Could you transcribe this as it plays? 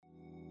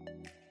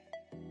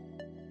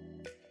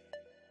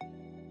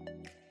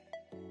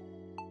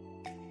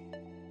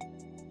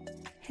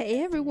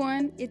Hey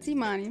everyone, it's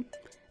Imani.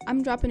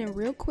 I'm dropping in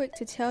real quick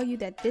to tell you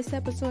that this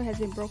episode has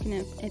been broken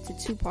into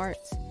two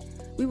parts.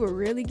 We were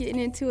really getting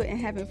into it and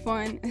having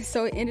fun,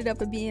 so it ended up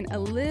being a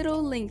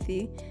little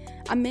lengthy.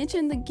 I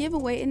mentioned the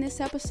giveaway in this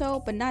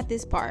episode, but not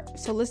this part,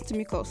 so listen to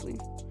me closely.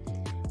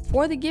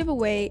 For the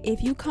giveaway,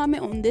 if you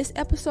comment on this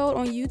episode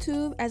on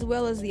YouTube, as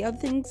well as the other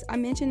things I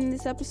mentioned in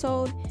this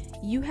episode,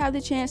 you have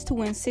the chance to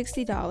win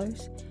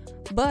 $60.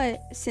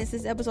 But since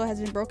this episode has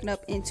been broken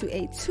up into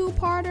a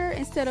two-parter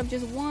instead of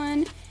just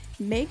one,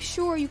 make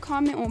sure you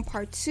comment on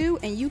part 2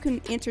 and you can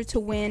enter to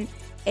win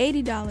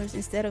 $80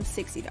 instead of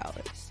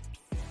 $60.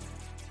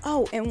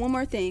 Oh, and one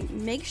more thing.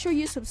 Make sure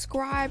you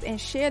subscribe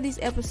and share these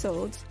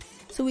episodes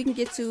so we can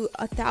get to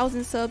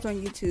 1,000 subs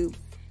on YouTube.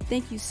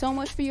 Thank you so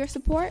much for your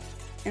support,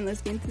 and let's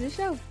get into the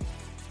show.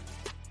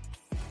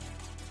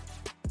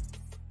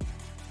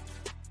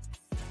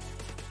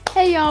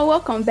 Hey y'all,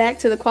 welcome back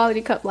to the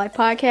Quality Cup Life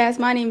podcast.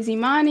 My name is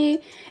Imani,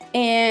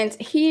 and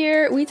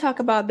here we talk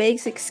about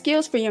basic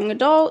skills for young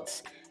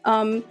adults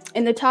in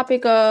the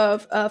topic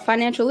of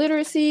financial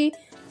literacy,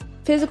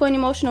 physical and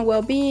emotional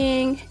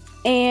well-being,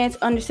 and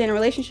understanding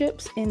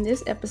relationships. In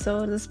this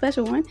episode, a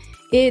special one,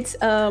 it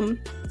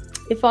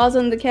falls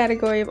under the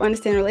category of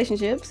understanding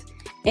relationships.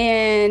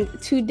 And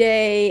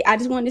today, I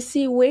just wanted to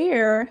see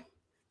where,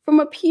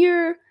 from a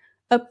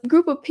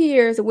group of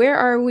peers, where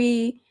are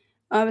we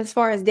as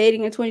far as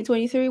dating in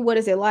 2023? What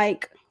is it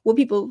like? What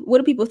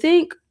do people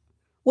think?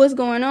 What's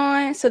going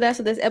on? So that's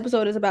what this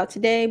episode is about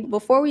today.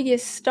 Before we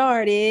get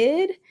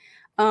started,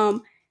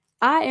 I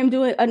am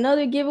doing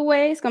another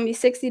giveaway. It's going to be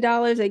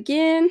 $60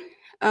 again.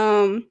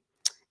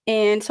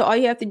 And so all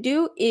you have to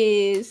do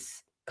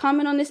is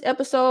comment on this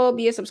episode,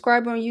 be a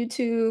subscriber on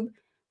YouTube,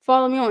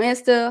 follow me on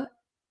Insta,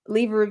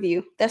 leave a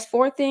review. That's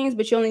 4 things,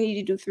 but you only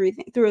need to do 3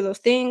 of those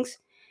things.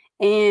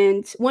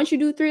 And once you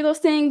do 3 of those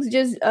things,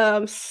 just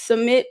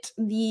submit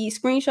the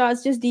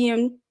screenshots. Just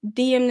DM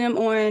them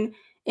on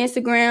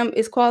Instagram.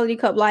 It's Quality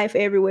Cup Life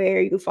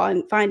everywhere. You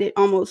can find it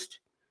almost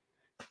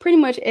pretty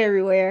much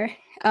everywhere.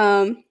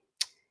 And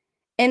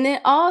then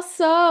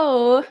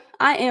also,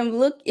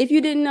 if you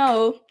didn't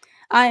know,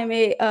 I am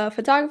a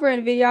photographer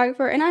and a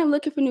videographer, and I'm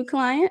looking for new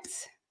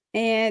clients.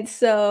 And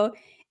so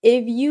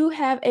if you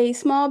have a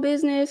small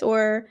business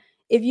or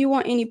if you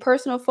want any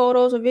personal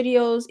photos or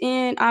videos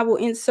in, I will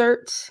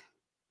insert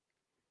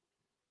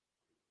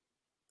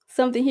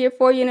something here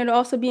for you, and it'll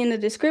also be in the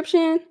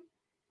description.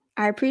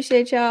 I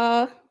appreciate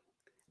y'all.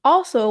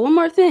 Also, one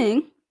more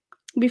thing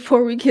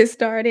before we get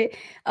started.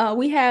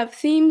 We have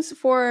themes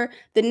for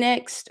the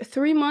next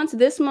 3 months.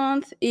 This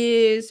month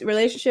is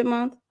relationship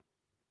month.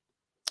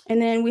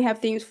 And then we have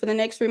themes for the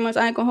next 3 months.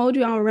 I ain't gonna hold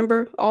you. I don't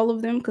remember all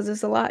of them because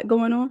there's a lot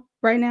going on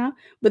right now.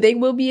 But they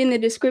will be in the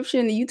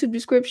description, the YouTube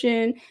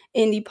description,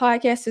 in the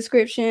podcast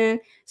description.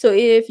 So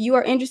if you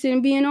are interested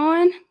in being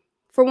on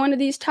for one of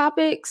these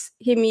topics,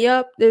 hit me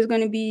up. There's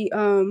going to be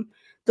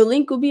the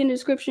link will be in the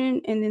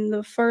description, and then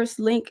the first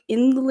link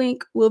in the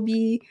link will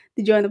be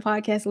the join the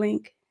podcast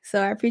link. So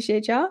I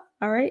appreciate y'all.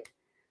 All right,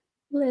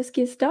 let's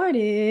get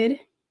started.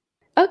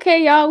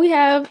 Okay, y'all, we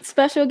have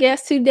special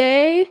guests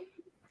today.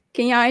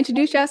 Can y'all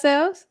introduce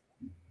yourselves?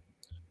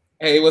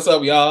 Hey, what's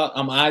up, y'all?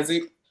 I'm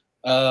Isaac.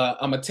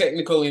 I'm a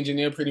technical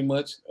engineer, pretty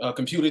much,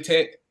 computer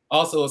tech,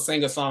 also a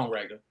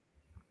singer-songwriter,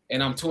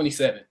 and I'm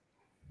 27.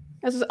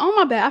 Oh,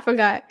 my bad, I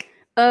forgot.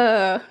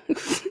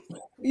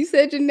 You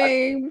said your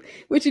name,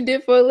 what you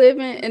did for a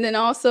living, and then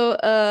also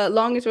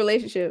longest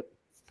relationship.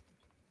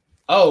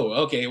 Oh,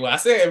 okay. Well, I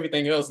said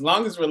everything else.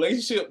 Longest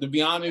relationship, to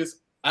be honest,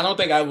 I don't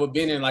think I've ever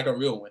been in like a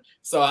real one.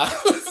 So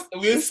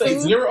we'll say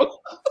 0.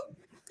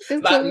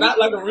 Not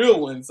like a real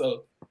one.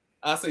 So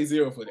I'll say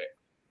 0 for that.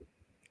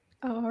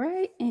 All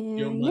right. And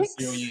 0 months,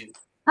 0 years.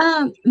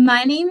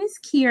 My name is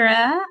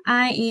Kira.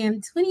 I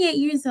am 28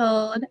 years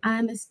old.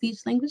 I'm a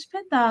speech language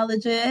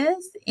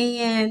pathologist,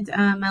 and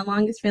my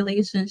longest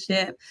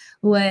relationship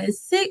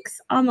was 6,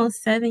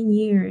 almost 7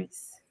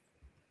 years.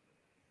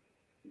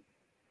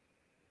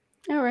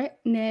 All right,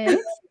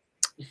 next.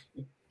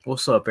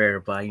 What's up,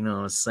 everybody? You know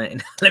what I'm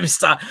saying? Let me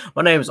start.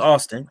 My name is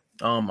Austin.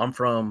 I'm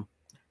from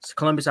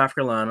Columbus, South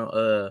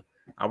Carolina.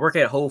 I work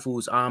at Whole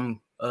Foods. I'm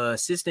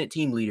assistant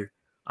team leader.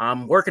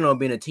 I'm working on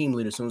being a team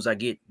leader as soon as I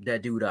get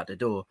that dude out the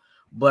door.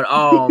 But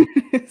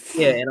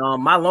yeah,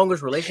 and my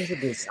longest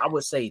relationship is, I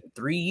would say,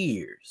 3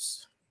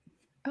 years.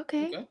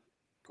 Okay.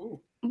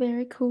 Cool.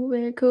 Very cool,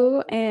 very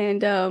cool.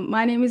 And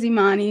my name is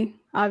Imani.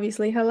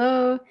 Obviously,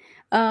 hello.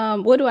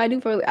 What do I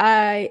do for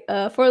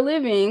a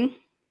living?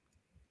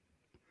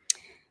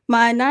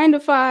 My 9 to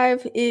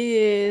 5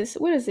 is,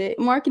 what is it?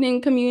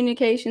 Marketing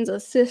communications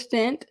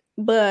assistant.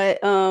 But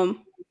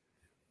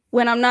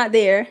when I'm not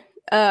there,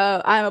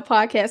 I'm a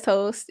podcast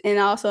host, and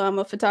also I'm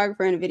a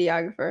photographer and a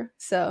videographer.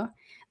 So,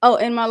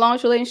 and my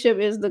longest relationship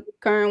is the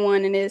current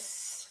one, and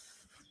it's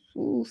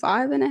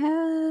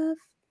 5.5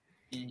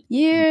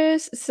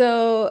 years.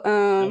 So,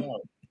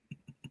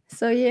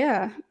 so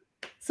yeah,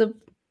 so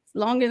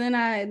longer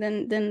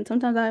than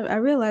sometimes I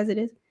realize it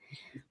is.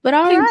 But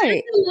all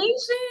right.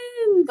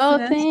 Congratulations! Oh,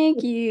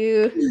 thank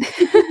you.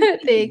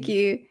 Thank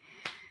you.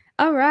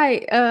 All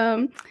right.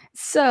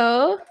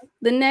 So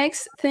the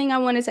next thing I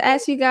wanted to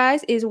ask you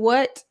guys is,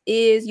 what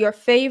is your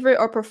favorite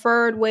or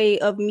preferred way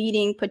of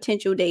meeting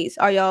potential dates?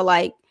 Are y'all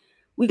like,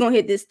 we gonna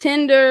hit this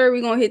Tinder,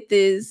 we gonna hit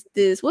this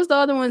what's the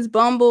other ones?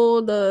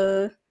 Bumble,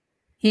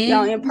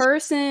 y'all in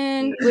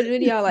person? What do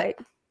y'all like?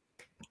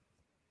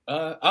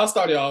 I'll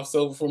start it off.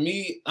 So for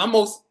me, I'm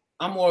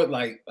more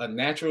like a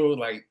natural,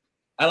 like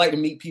I like to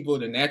meet people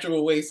the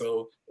natural way.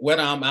 So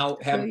whether I'm out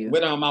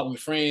with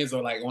friends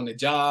or like on the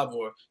job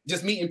or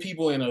just meeting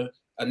people in a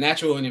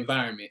natural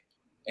environment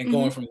and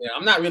going from there.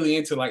 I'm not really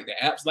into like the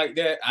apps like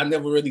that. I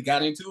never really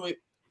got into it.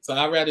 So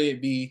I'd rather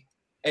it be,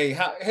 hey,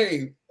 how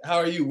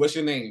are you? What's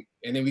your name?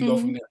 And then we go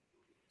from there,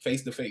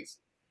 face to face.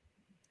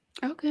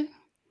 Okay.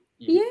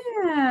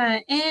 Yeah,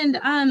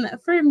 and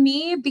for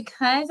me,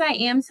 because I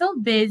am so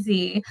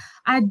busy,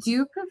 I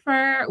do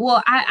prefer,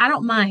 well, I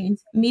don't mind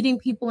meeting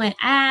people in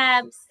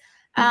apps,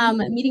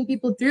 meeting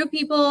people through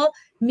people,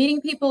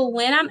 meeting people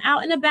when I'm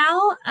out and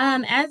about.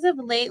 As of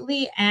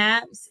lately,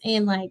 apps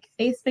and like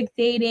Facebook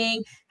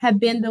dating have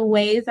been the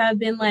ways I've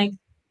been like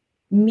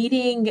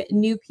meeting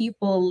new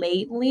people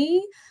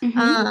lately.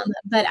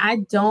 But I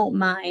don't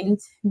mind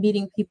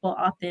meeting people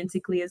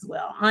authentically as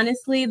well.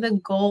 Honestly, the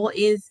goal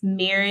is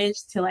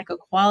marriage to like a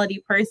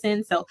quality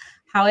person. So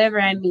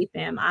however I meet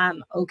them,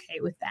 I'm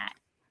okay with that.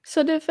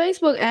 So did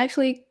Facebook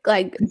actually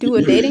like do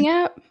a dating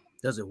app?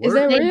 Does it work? Is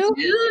that real?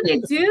 They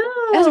do.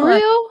 That's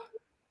real?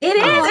 It is.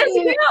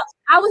 It's real.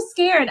 I was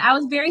scared. I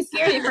was very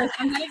scared at first.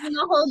 I'm not even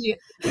gonna hold you.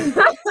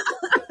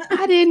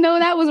 I didn't know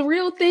that was a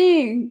real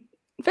thing.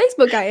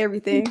 Facebook got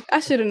everything. I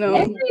should have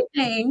known.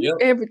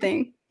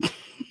 Everything.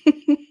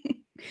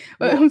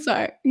 Well, I'm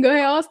sorry. Go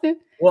ahead, Austin.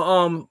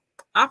 Well,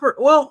 I'm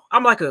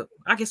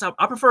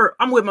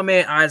with my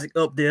man Isaac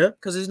up there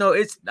because it's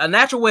a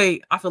natural way.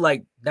 I feel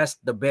like that's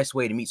the best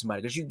way to meet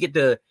somebody because you get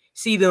to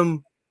see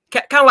them,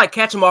 kind of like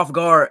catch them off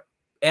guard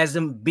as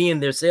them being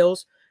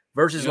themselves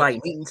versus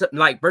like meeting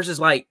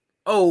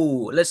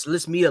oh,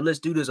 let's meet up, let's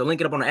do this or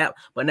link it up on the app.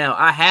 But now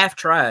I have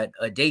tried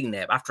a dating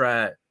app. I've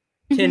tried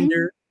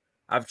Tinder.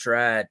 I've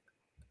tried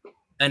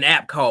an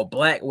app called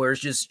Black, where it's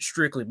just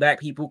strictly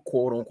black people,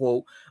 quote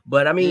unquote.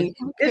 But I mean,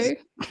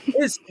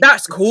 it's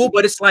that's cool,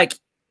 but it's like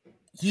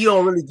you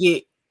don't really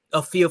get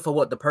a feel for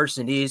what the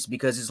person is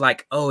because it's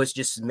like, oh, it's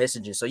just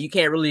messaging. So you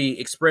can't really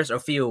express or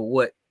feel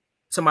what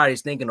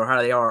somebody's thinking or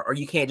how they are, or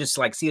you can't just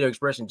like see their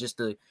expression just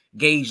to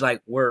gauge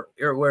like where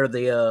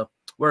the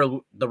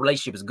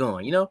relationship is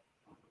going, you know?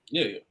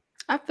 Yeah.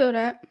 I feel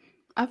that.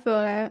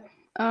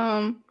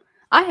 I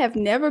have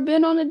never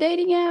been on a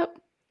dating app.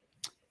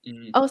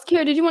 Oh,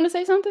 Kira, did you want to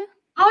say something?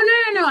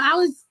 Oh, no. I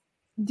was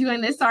doing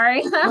this.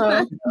 Sorry.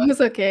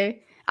 It's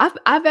okay.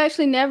 I've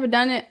actually never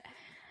done it.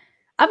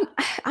 I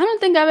don't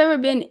think I've ever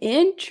been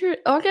interested.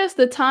 I guess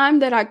the time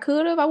that I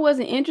could have, I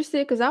wasn't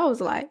interested because I was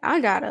like, I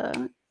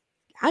gotta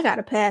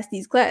pass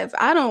these classes.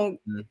 I'm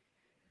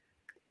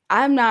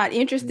not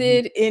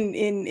interested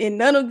in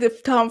none of the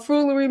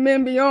tomfoolery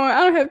men beyond.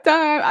 I don't have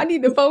time. I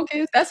need to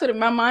focus. That's what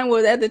my mind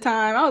was at the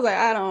time. I was like,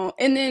 I don't.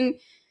 And then,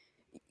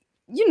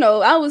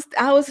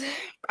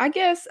 I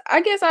guess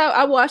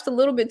I watched a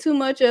little bit too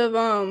much of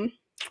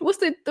what's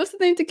the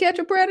thing, To Catch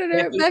a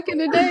Predator back in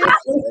the day?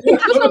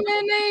 What's my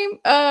man's name?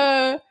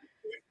 I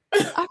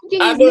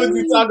know what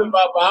you're talking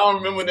about, but I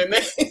don't remember the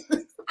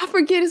name. I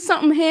forget, it's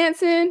something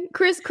Hansen.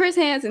 Chris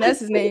Hansen, that's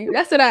his name.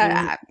 That's what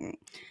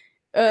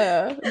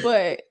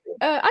but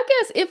I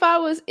guess if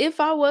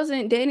I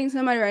wasn't dating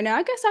somebody right now,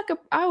 I guess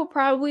I would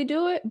probably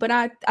do it. But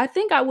I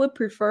think I would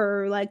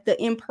prefer like the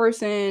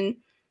in-person,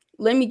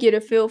 let me get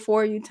a feel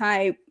for you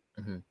type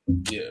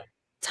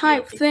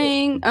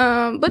thing.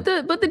 But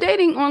the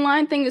dating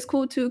online thing is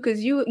cool too,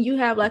 because you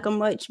have like a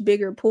much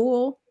bigger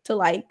pool to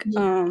like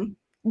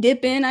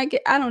dip in. I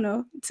don't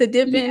know, to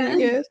dip in, I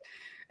guess.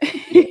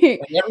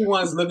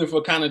 Everyone's looking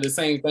for kind of the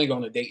same thing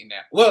on a dating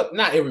app. Well,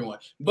 not everyone,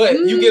 but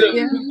you get a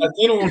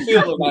general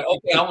feel of like,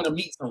 okay, I want to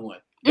meet someone.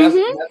 That's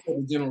what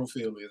the general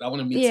feel is. I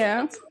want to meet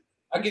someone. So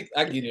I get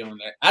it on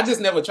that. I just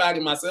never tried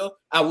it myself.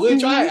 I would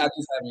try it. I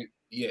just haven't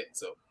yet.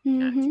 So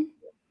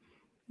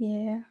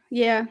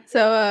yeah.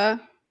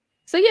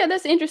 So yeah,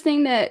 that's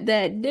interesting. That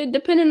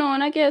depending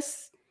on, I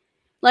guess,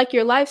 like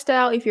your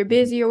lifestyle, if you're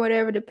busy or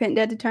whatever,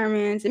 that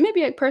determines, and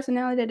maybe like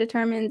personality, that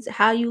determines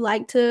how you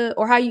like to,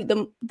 or how you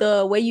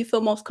the way you feel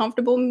most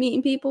comfortable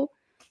meeting people.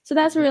 So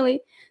that's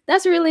really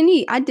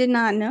neat. I did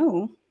not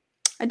know.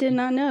 So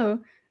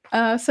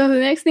the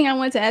next thing I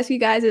want to ask you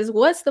guys is,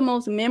 what's the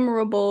most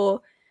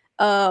memorable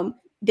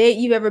date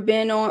you've ever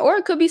been on? Or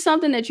it could be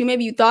something that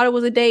you thought it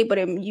was a date, but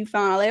you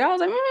found out later, I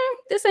was like,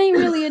 this ain't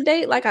really a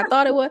date like I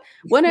thought it was.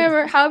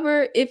 Whatever.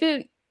 However,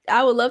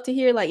 I would love to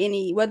hear like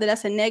whether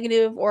that's a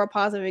negative or a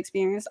positive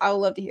experience. I would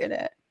love to hear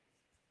that.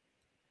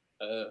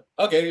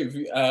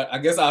 Okay, I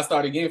guess I'll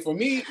start again. For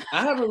me,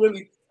 I haven't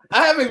really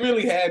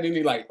had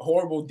any like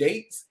horrible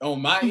dates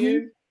on my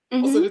end.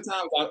 Most of the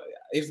time,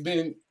 it's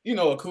been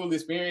a cool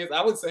experience.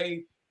 I would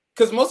say,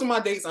 because most of my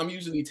dates, I'm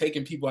usually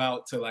taking people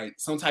out to like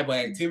some type of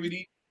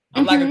activity.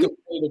 I'm like a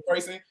competitive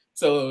person,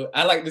 So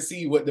I like to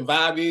see what the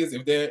vibe is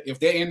if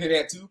they're into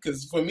that too.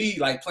 Because for me,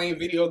 like playing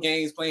video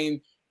games,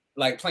 playing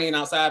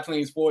outside,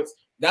 playing sports,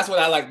 that's what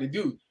I like to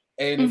do.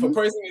 And if a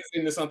person is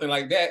into something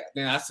like that,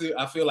 then I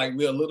feel like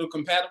we're a little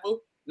compatible.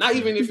 Not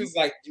even if it's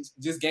like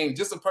just games,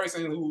 just a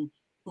person who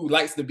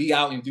likes to be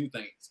out and do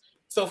things.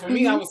 So for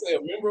me, I would say a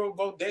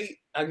memorable date.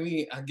 I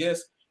mean, I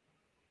guess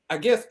I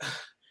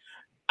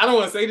don't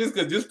want to say this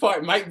because this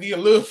part might be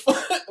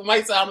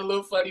might sound a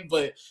little funny,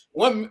 but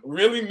one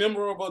really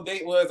memorable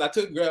date was I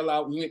took a girl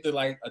out. We went to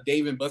like a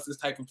Dave and Buster's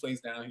type of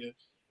place down here.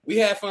 We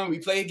had fun. We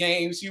played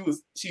games. She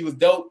was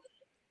dope.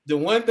 The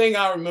one thing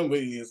I remember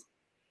is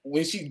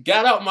when she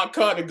got out my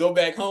car to go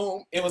back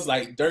home, it was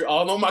like dirt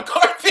all on my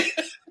carpet.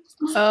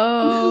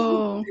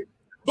 Oh.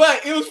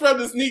 But it was from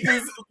the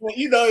sneakers.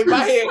 You know, in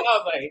my head,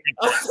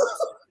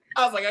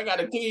 I was like, I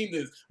gotta clean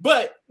this.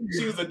 But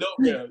she was a dope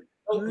girl.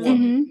 Dope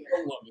woman.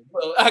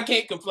 So I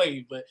can't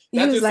complain. But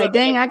you was like,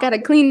 dang, I gotta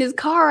clean this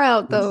car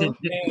out though.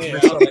 Yeah,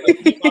 I was like,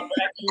 keep my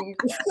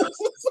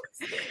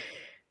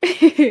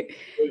vacuum.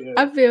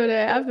 I feel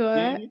that.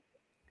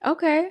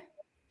 Okay.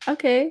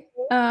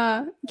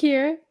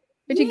 Kira,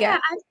 what you got?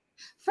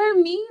 For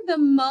me, the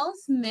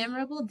most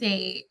memorable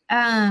date,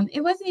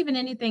 it wasn't even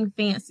anything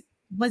fancy.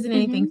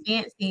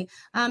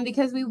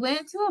 Because we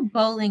went to a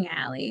bowling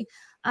alley.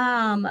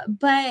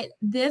 But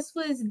this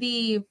was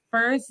the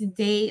first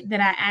date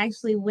that I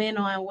actually went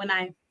on when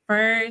I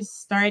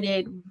first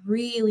started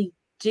really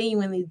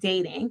genuinely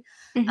dating.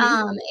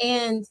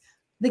 And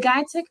the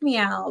guy took me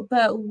out,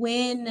 but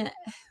when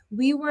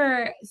we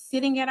were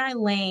sitting at our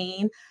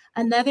lane,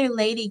 another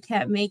lady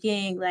kept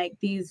making like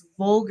these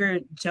vulgar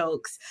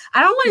jokes. I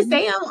don't want to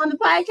say them on the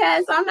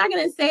podcast, so I'm not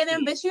going to say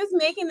them, but she was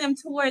making them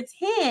towards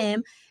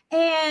him,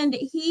 and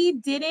he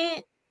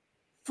didn't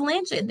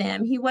flinch at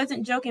them. He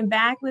wasn't joking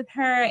back with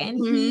her, and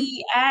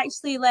he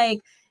actually like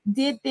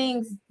did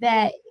things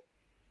that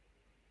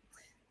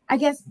I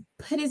guess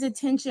put his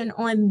attention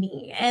on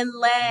me and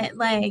let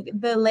like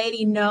the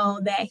lady know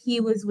that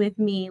he was with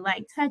me,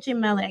 like touching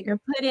my leg or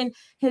putting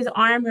his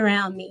arm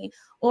around me,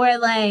 or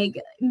like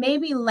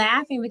maybe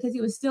laughing because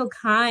he was still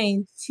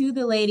kind to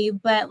the lady,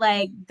 but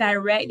like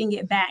directing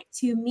it back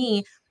to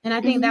me. And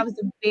I think that was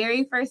the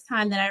very first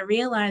time that I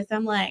realized,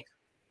 I'm like,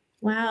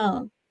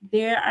 wow,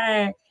 there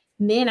are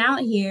men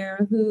out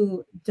here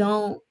who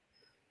don't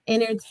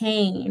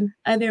entertain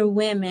other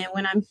women.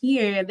 When I'm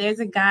here, there's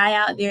a guy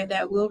out there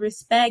that will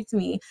respect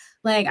me.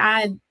 Like,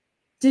 I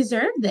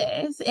deserve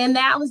this. And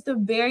that was the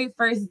very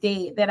first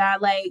date that I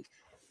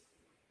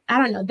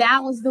don't know,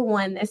 that was the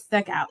one that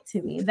stuck out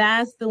to me.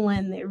 That's the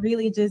one that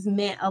really just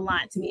meant a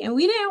lot to me. And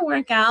we didn't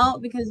work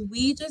out because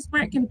we just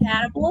weren't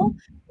compatible.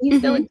 He's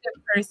still a good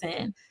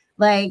person.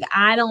 Like,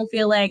 I don't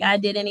feel like I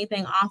did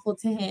anything awful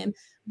to him,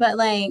 but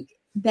like,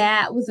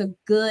 that was a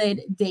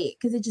good date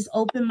because it just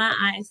opened my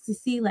eyes to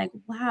see like,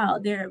 wow,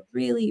 there are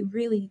really,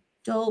 really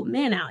dope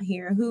men out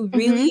here who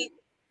really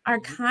are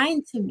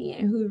kind to me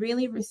and who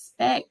really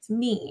respect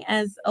me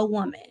as a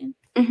woman.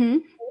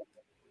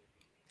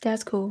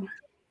 That's cool.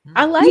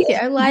 I like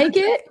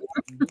it.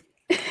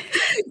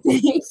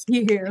 Thank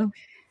you.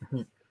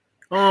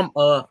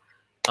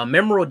 A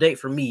memorable date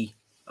for me.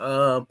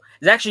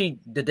 It's actually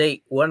the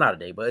date. Well, not a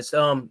date, but it's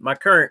my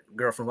current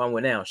girlfriend who I'm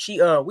with now. She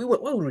we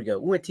went. Where did we go?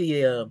 We went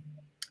to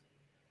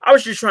I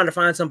was just trying to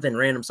find something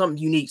random,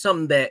 something unique,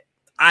 something that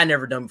I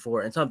never done before,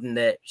 and something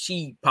that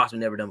she possibly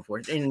never done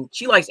before. And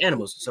she likes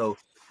animals, so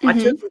I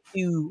took her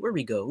to where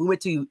we go. We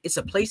went to it's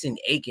a place in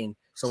Aiken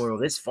somewhere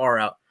this far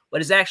out, but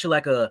it's actually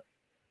like a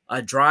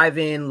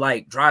drive-in,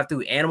 like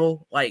drive-through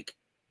animal, like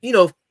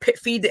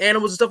feed the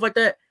animals and stuff like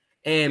that.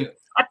 And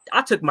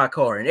I took my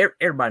car, and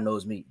everybody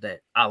knows me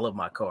that I love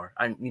my car.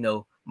 I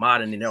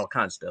modding and all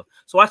kinds of stuff.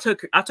 So I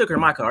took her in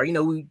my car.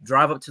 We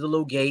drive up to the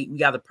little gate. We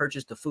got to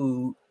purchase the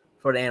food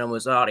for the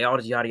animals, all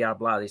this yada yada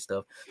blah this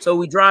stuff. So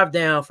we drive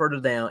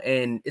further down,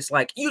 and it's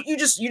like you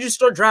just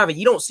start driving.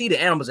 You don't see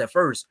the animals at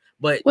first,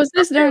 but was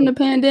this during the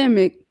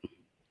pandemic?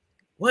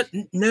 What?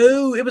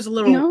 No, it was a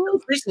little it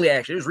was recently.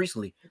 Actually, it was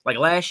recently, like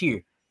last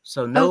year.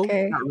 So no,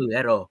 not really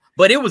at all.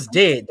 But it was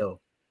dead though.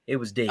 It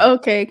was dead.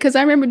 Okay, because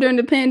I remember during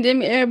the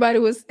pandemic, everybody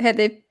had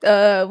their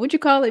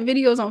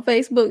videos on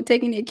Facebook,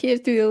 taking their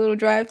kids through the little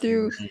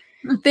drive-through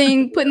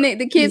thing, putting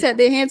the kids had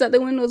their hands out the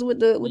windows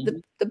with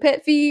the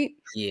pet feed.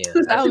 Yeah,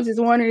 I was just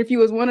wondering if you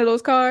was one of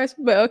those cars,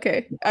 but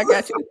okay, I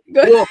got you.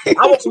 Well,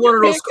 I was one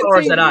of those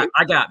cars that I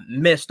got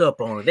messed up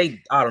on. I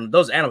don't know,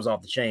 those animals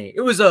off the chain.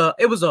 It was a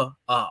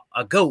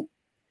goat,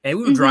 and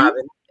we were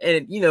driving,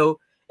 and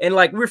and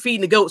like we're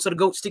feeding the goat, so the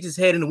goat sticks his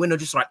head in the window,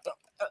 just like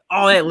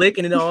all that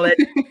licking and all that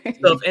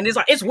stuff, and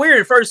it's weird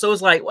at first, so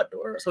it's like what the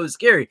world? So it's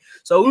scary.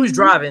 So we was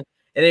driving.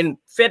 And then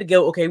fed the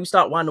goat. Okay, we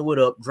start winding the wood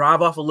up,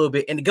 drive off a little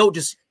bit, and the goat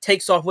just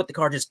takes off with the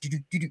car, just do,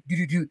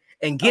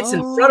 and gets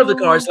in front of the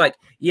car. It's like,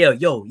 yo,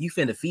 you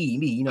finna feed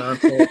me. You know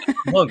what I'm saying?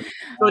 I'm hungry.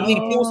 So he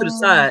pulls to the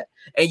side,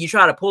 and you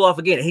try to pull off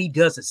again, and he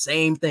does the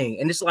same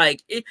thing. And it's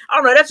like, I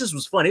don't know, that just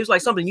was funny. It was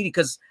like something unique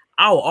because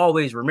I will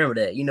always remember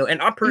that,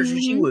 and I'm pretty sure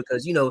she would,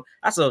 because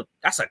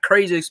that's a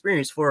crazy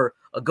experience for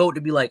a goat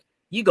to be like,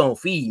 you gonna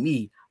feed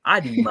me. I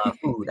need my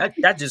food.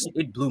 That just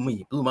it blew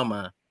my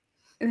mind.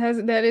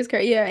 That is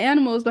crazy. Yeah,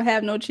 animals don't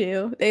have no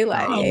chill. They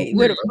like, hey,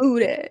 where the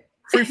food at?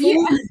 Free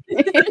food.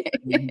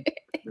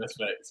 That's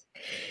facts.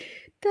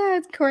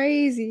 That's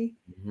crazy.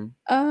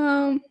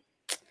 I'm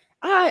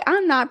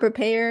not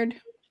prepared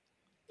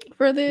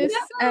for this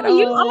at all.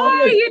 You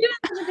are. You're doing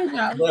such a good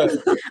job.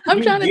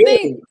 I'm trying to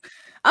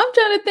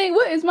think.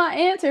 What is my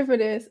answer for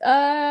this?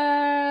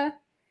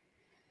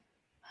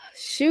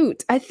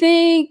 Shoot. I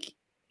think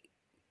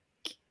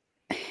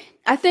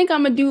I'm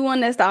gonna do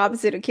one that's the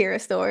opposite of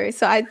Kira's story.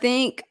 So I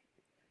think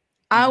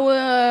I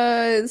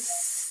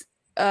was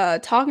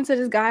talking to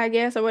this guy, I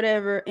guess, or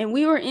whatever, and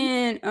we were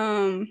in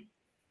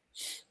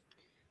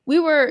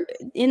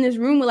this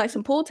room with like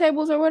some pool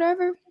tables or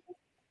whatever,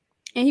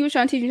 and he was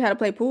trying to teach me how to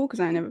play pool because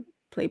I never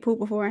played pool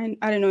before. I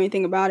didn't know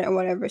anything about it or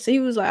whatever. So he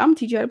was like, I'm gonna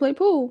teach you how to play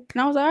pool.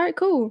 And I was like, all right,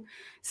 cool.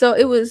 So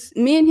it was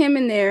me and him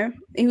in there, and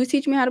he was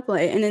teaching me how to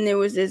play. And then there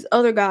was this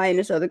other guy and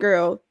this other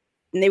girl,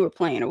 and they were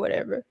playing or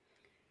whatever.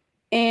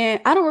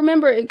 And I don't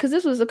remember, because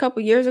this was a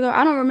couple years ago.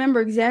 I don't remember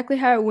exactly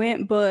how it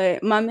went,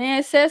 but my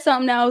man said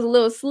something that was a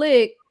little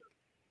slick.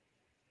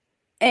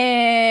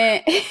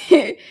 And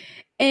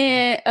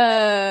and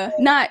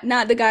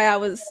not the guy I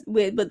was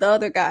with, but the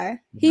other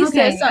guy. He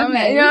said something.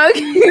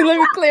 Okay. Let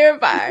me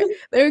clarify.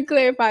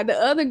 The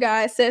other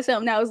guy said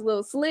something that was a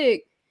little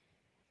slick,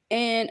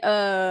 and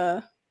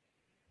I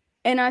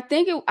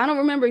think I don't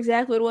remember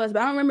exactly what it was,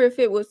 but I don't remember if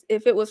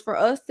it was for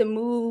us to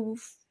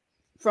move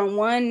from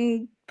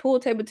one pool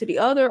table to the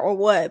other or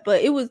what.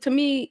 But it was, to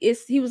me,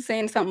 he was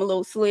saying something a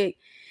little slick.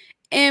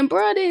 And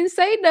bro didn't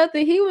say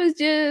nothing. He was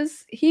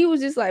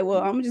just like,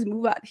 well, I'm just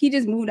move out. He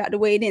just moved out the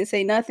way. He didn't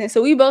say nothing.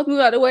 So we both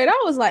moved out the way. And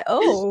I was like,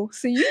 oh,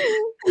 so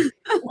you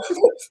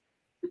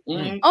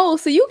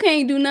so you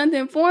can't do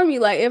nothing for me.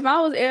 Like, if I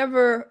was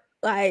ever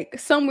like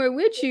somewhere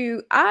with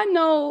you, I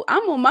know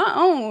I'm on my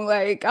own.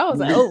 Like, I was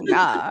like, oh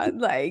nah,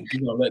 like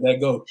you gonna let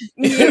that go.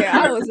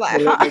 Yeah, I was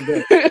like,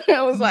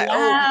 I was like,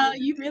 wow,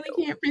 you really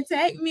can't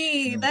protect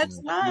me.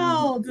 That's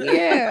wild.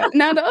 Yeah.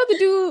 Now the other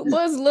dude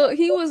was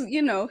he was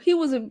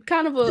a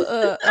kind of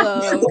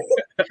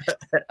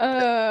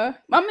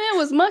my man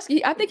was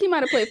musky. I think he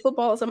might have played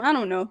football or something. I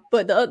don't know.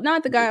 But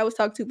not the guy I was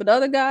talking to, but the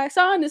other guy.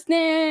 So I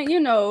understand,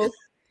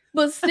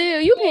 but still,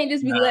 you can't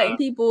just be letting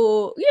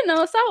people, So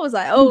I was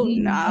like, oh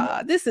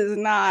nah, this ain't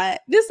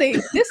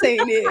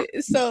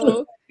it.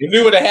 So if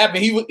it would have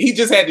happened, he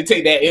just had to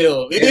take that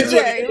L. At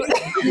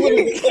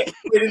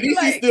least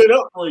he stood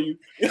up for you.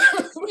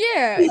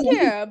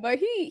 yeah, but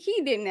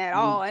he didn't at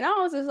all. And I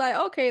was just like,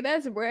 okay,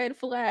 that's red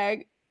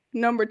flag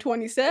number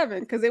 27,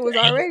 because it was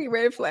already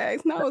red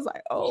flags. And I was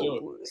like,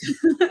 oh,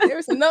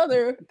 there's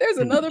another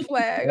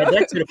flag.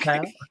 That's to the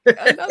pile.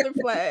 Another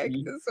flag.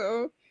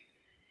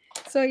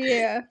 So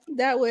yeah,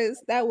 that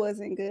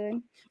wasn't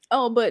good.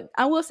 Oh, but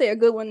I will say a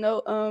good one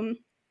though.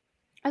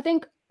 I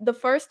think the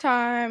first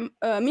time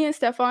me and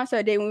Stefan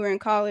started dating, we were in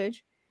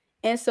college,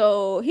 and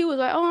so he was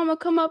like, "Oh, I'm gonna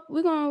come up.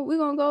 We're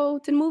gonna go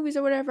to the movies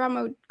or whatever. I'm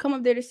gonna come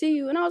up there to see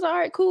you." And I was like, "All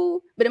right,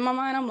 cool." But in my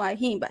mind, I'm like,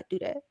 "He ain't about to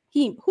do that.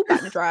 Who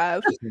about to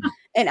drive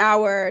an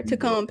hour to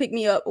come pick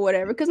me up or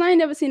whatever?" Because I ain't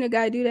never seen a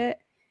guy do that.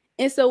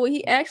 And so when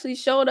he actually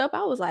showed up,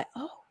 I was like,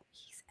 "Oh,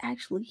 he's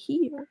actually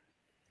here.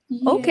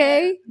 Yeah.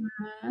 Okay."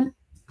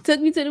 Took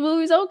me to the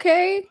movies,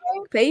 okay.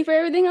 Paid for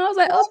everything. I was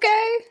like,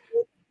 okay.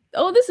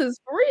 Oh, this is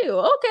for real.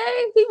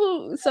 Okay.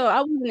 So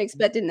I wasn't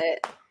expecting that.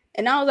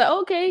 And I was like,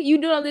 okay,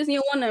 you do all this and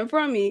you want nothing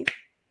from me.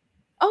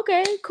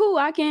 Okay, cool.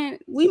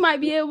 We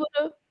might be able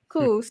to,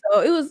 cool.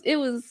 So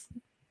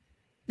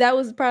that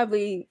was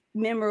probably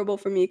memorable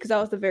for me because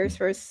that was the very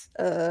first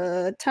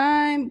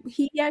time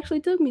he actually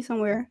took me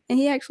somewhere. And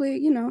he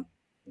actually,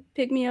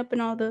 picked me up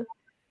and all the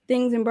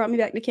things and brought me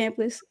back to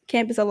campus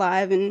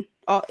alive and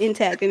all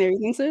intact and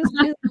everything. So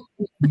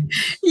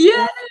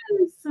yes.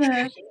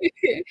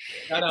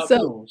 Shout out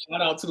to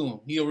him.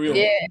 He a real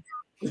one.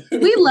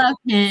 We love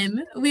him.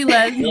 So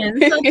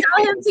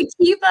tell him to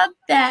keep up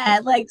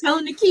that. Like, tell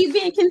him to keep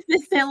being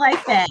consistent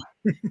like that.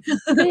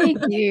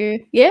 Thank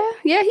you. Yeah.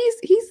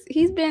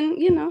 He's been,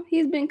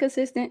 he's been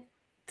consistent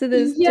to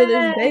this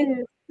day.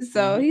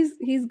 So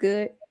he's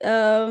good.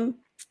 All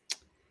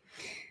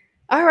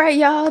right,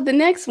 y'all. The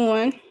next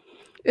one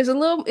is a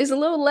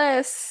little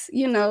less,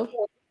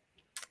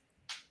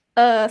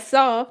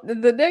 soft.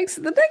 The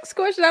next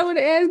question I want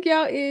to ask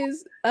y'all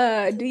is,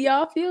 do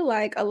y'all feel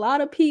like a lot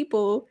of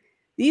people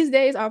these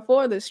days are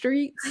for the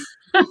streets?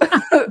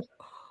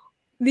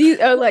 These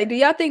are like, do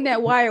y'all think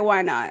that why or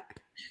why not?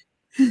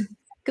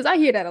 Because I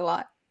hear that a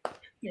lot.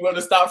 You want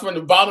to start from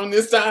the bottom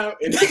this time?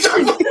 Yeah.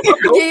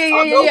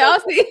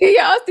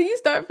 Austin, you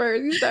start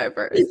first.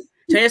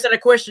 To answer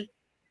that question,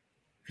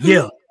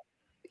 yeah.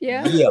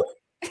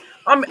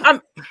 I'm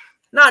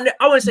not.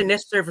 I wouldn't say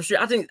necessary for sure.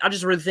 I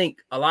just really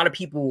think a lot of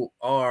people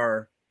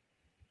are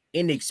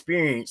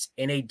inexperienced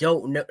and they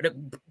don't know.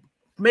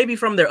 Maybe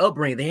from their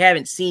upbringing, they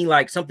haven't seen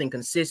like something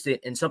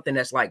consistent and something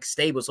that's like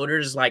stable. So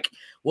they're just like,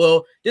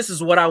 well, this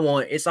is what I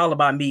want. It's all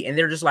about me. And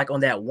they're just like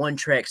on that one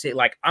track, say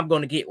like, I'm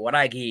going to get what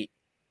I get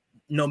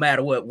no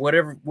matter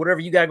whatever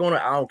you got going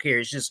on, I don't care.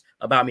 It's just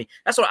about me.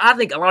 That's what I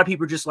think. A lot of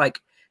people are just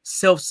like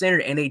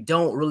self-centered and they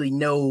don't really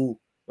know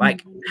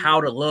like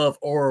how to love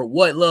or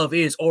what love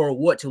is or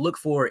what to look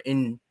for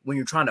in when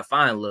you're trying to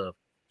find love.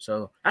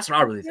 So that's what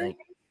I really think.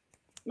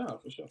 No,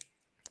 for sure.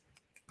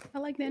 I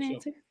like that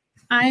answer.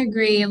 I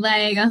agree.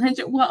 Like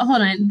 100. Well,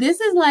 hold on.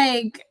 This is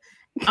like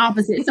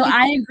opposite. So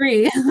I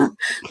agree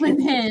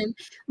with him.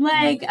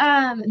 Like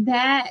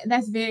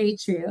that's very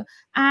true.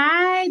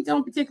 I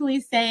don't particularly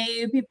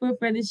say people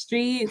for the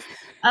streets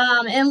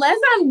unless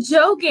I'm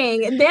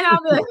joking, then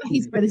I'll be like,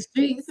 he's for the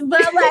streets,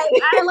 but like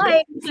I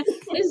like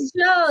it's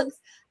jokes.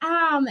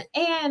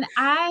 And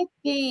I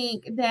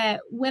think that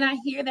when I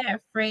hear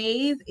that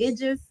phrase,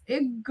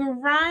 it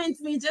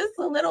grinds me just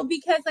a little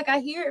because like I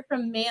hear it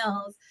from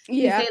males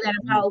who say that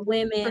about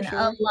women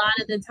a lot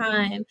of the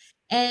time,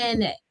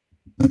 and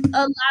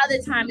a lot of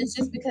the time it's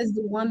just because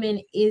the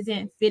woman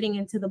isn't fitting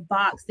into the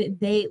box that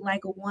they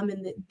like a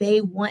woman that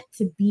they want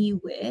to be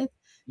with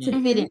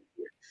to fit in.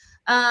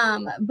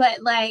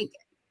 But like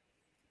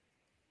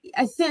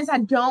since I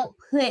don't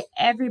put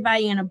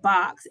everybody in a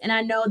box and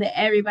I know that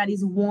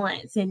everybody's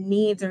wants and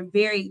needs are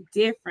very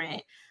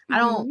different, I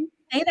don't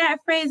say that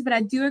phrase, but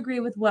I do agree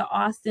with what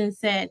Austin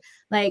said.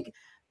 Like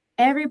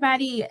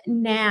everybody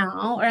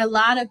now, or a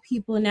lot of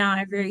people now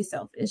are very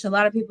selfish. A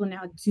lot of people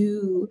now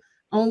do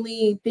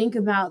only think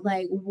about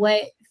like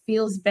what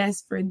feels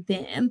best for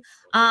them.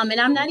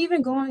 And I'm not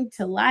even going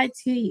to lie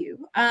to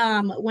you.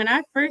 When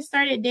I first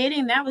started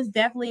dating, that was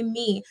definitely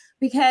me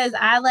because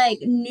I like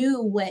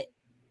knew what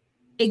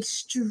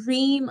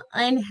extreme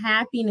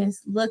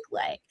unhappiness looked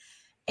like.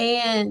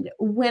 And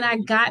when I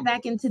got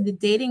back into the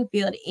dating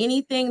field,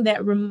 anything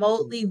that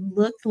remotely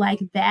looked like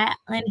that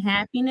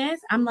unhappiness,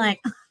 I'm like,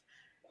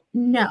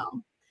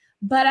 no.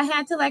 But I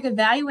had to like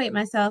evaluate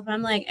myself.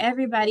 I'm like,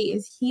 everybody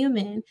is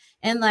human.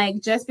 And like,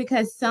 just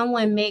because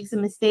someone makes a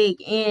mistake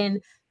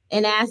in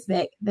an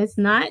aspect that's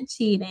not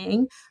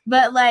cheating,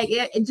 but like,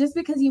 just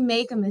because you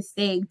make a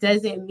mistake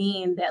doesn't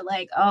mean that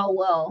like, oh,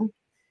 well,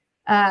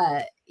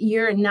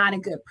 you're not a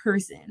good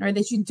person or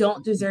that you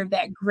don't deserve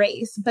that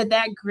grace. But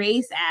that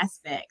grace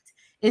aspect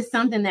is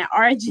something that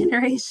our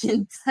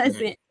generation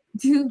doesn't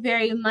do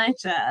very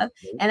much of.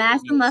 And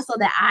that's the muscle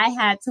that I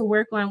had to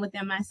work on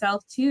within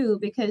myself too,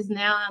 because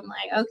now I'm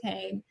like,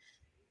 okay,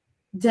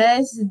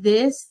 does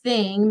this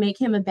thing make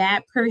him a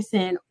bad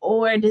person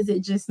or does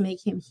it just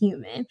make him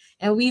human?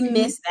 And we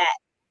miss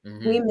that.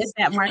 We miss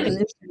that mark in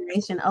this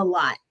generation a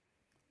lot.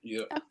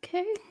 Yeah.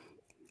 Okay.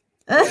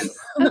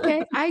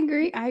 Okay, I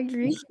agree.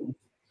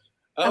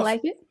 I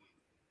like it.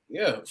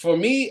 Yeah, for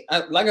me,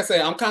 like I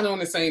said, I'm kind of on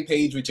the same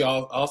page with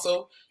y'all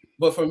also.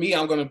 But for me,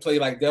 I'm going to play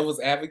like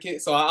devil's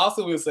advocate. So I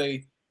also will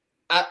say,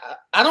 I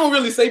don't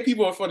really say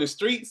people are for the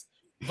streets,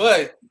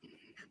 but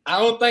I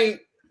don't think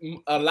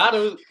a lot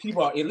of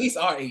people are, at least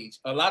our age,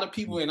 a lot of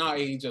people in our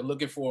age are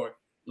looking for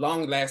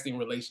long-lasting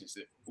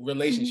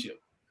relationship.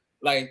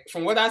 Like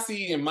from what I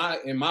see in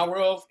my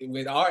world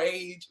with our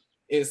age,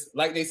 is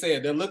like they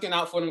said, they're looking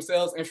out for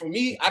themselves. And for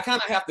me, I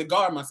kind of have to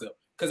guard myself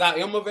because I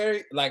am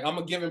I'm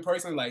a giving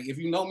person. Like if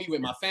you know me with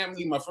my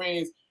family, my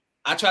friends,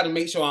 I try to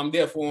make sure I'm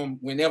there for them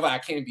whenever I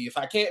can be. If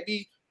I can't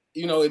be,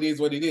 it is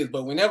what it is.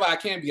 But whenever I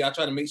can be, I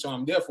try to make sure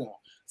I'm there for them.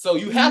 So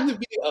you have to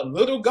be a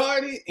little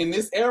guarded in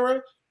this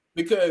era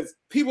because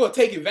people will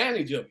take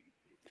advantage of you.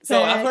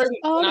 So I've heard it,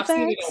 and I've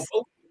seen it on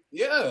both.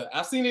 Yeah,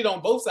 I've seen it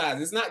on both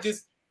sides. It's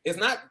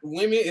not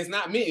women, it's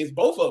not men, it's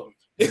both of them.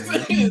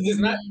 It's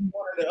not one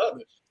or the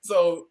other.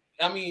 So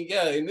I mean,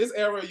 yeah, in this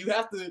era, you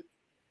have to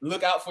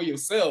look out for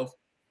yourself.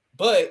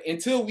 But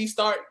until we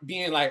start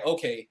being like,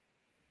 okay,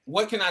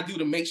 what can I do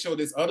to make sure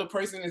this other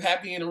person is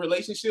happy in a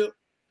relationship?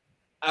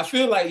 I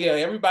feel like, yeah,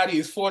 everybody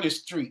is for the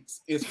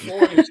streets. It's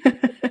for the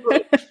streets.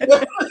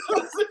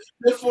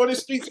 They're for the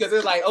streets because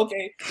it's like,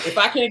 okay, if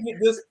I can't get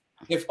this,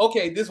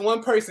 this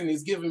one person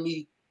is giving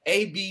me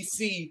A, B,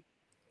 C,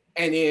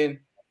 and then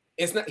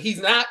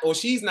he's not or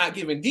she's not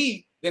giving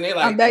D, then they're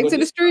like, I'm back to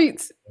the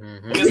streets.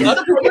 This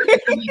other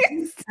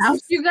person, out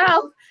you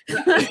go.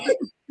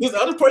 This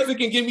other person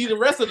can give me the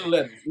rest of the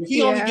letters. If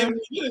he only gives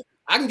me this,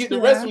 I can get the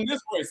rest from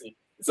this person.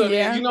 So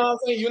then, you know what I'm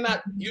saying? You're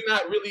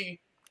not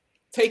really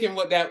taking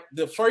what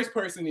the first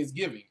person is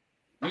giving.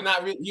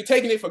 You're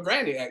taking it for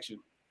granted actually.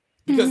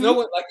 Because no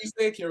one, like you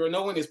said, Kira,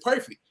 no one is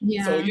perfect.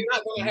 Yeah. So you're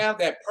not going to have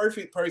that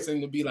perfect person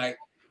to be like,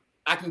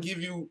 I can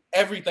give you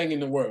everything in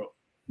the world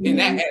in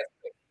that aspect.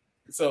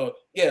 So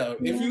yeah,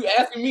 if you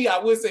asking me, I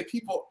would say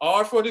people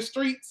are for the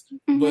streets,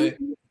 but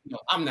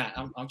I'm not.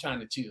 I'm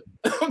trying to chill.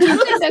 I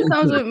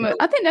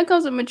think that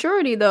comes with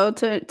maturity, though,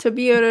 to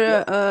be able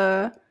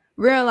to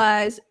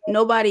realize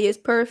nobody is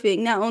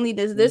perfect. Not only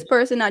does this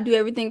person not do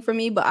everything for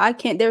me, but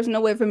there's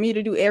no way for me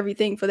to do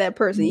everything for that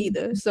person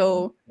either.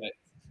 So,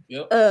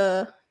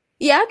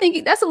 yeah, I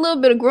think that's a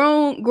little bit of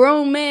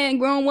grown man,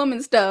 grown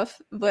woman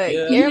stuff, but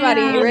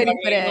everybody ain't ready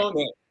for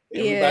that.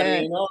 Everybody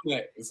ain't on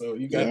that. So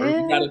you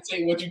gotta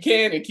take what you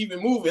can and keep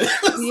it moving.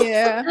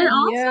 And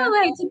also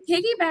like to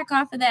piggyback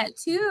off of that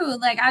too,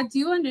 like I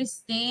do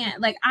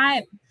understand, like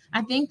I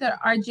think that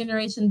our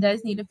generation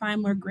does need to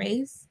find more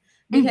grace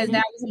because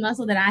that was a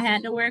muscle that I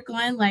had to work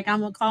on. Like,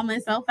 I'm gonna call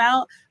myself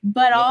out,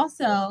 but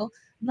also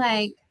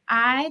like,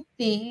 I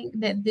think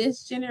that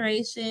this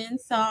generation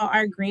saw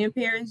our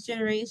grandparents'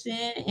 generation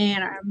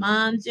and our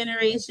mom's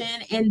generation,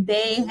 and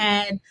they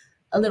had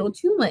a little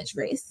too much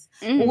grace,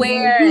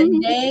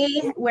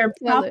 where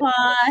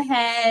Papa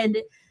had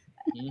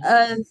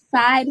a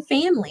side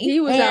family. He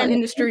was out in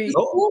the street.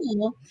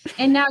 Cool.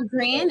 And now,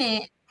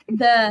 granted,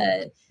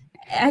 the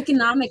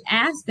economic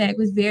aspect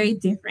was very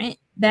different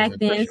back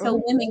then,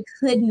 so women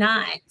could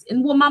not,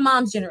 and well, my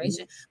mom's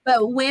generation,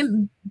 but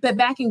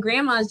back in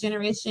grandma's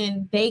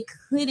generation, they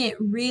couldn't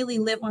really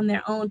live on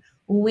their own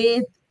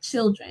with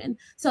children,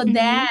 so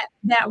that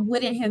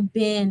wouldn't have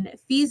been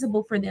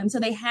feasible for them, so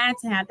they had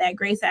to have that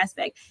grace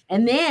aspect.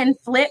 And then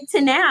flip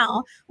to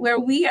now, where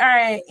we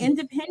are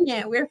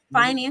independent, we're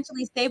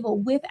financially stable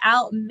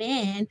without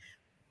men.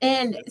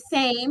 And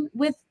same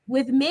with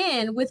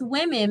men, with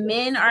women.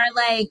 Men are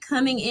like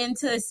coming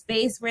into a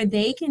space where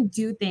they can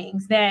do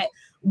things that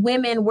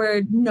women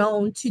were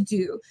known to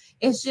do.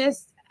 It's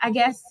just, I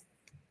guess,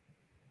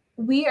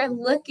 we are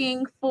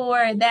looking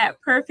for that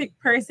perfect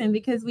person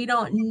because we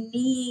don't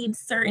need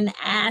certain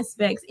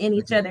aspects in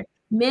each other.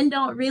 Men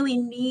don't really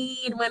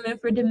need women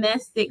for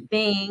domestic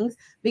things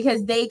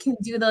because they can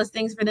do those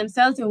things for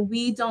themselves, and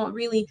we don't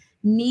really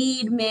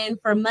need men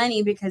for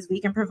money because we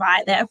can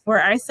provide that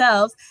for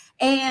ourselves.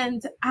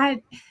 And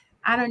I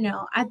don't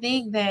know. I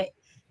think that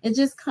it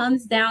just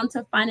comes down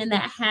to finding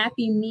that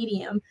happy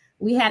medium.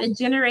 We had a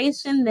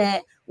generation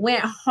that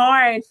went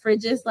hard for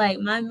just like,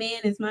 my man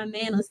is my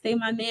man, will stay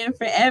my man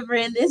forever.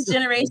 And this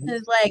generation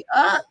is like,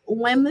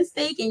 one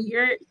mistake and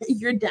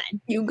you're done.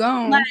 You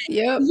gone. Like,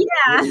 yep.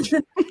 Yeah.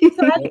 So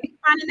I think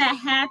finding that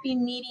happy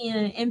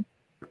medium and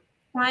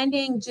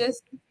finding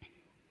just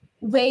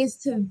ways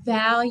to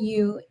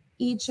value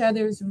each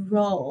other's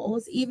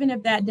roles, even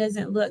if that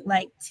doesn't look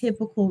like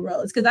typical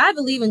roles. Because I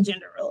believe in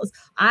gender roles.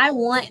 I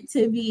want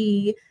to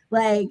be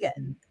like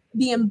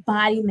the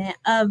embodiment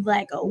of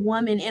like a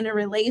woman in a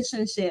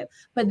relationship,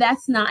 but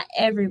that's not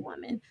every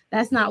woman.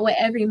 That's not what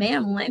every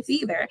man wants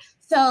either.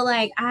 So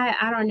like,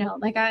 I don't know,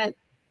 like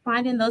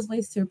finding those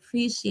ways to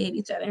appreciate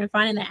each other and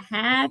finding that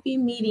happy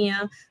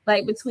medium,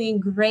 like between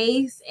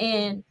grace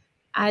and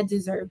I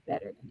deserve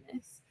better than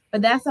this.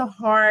 But that's a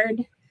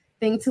hard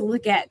thing to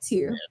look at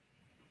too.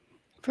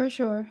 For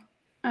sure.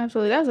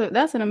 Absolutely.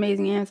 That's an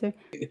amazing answer.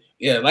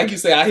 Yeah, like you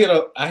say, I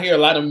hear a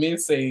lot of men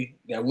say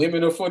that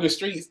women are for the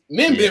streets.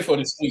 Men been for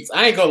the streets.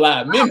 I ain't gonna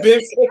lie. Men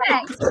been for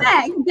the streets.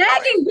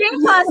 Back in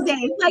grandpa's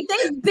days, like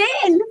they've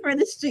been for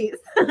the streets.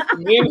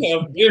 Men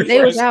have been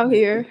they was out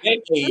here.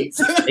 Decades.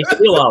 They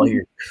still out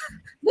here.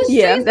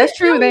 Yeah, that's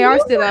true. They are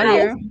still out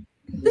here.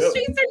 The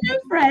streets are new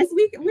for us.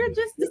 We're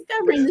just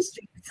discovering the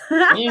streets.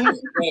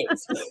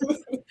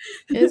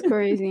 It's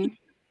crazy.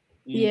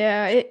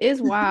 Yeah, it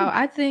is wild.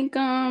 I think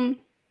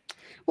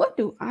what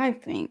do I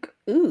think?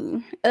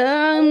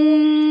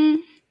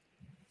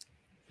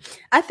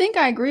 I think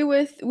I agree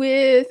with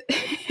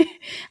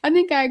I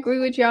think I agree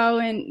with y'all,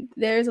 and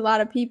there's a lot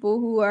of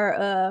people who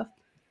are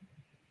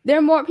there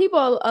are more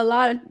people a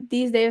lot of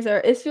these days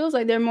it feels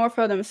like they're more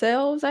for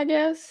themselves, I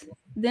guess,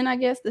 than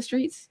the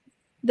streets.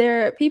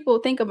 People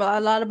think a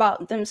lot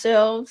about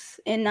themselves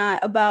and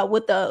not about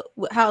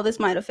how this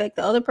might affect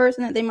the other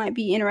person that they might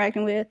be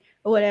interacting with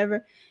or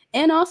whatever.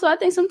 And also I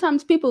think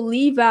sometimes people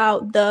leave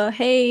out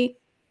hey,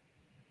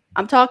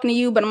 I'm talking to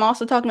you, but I'm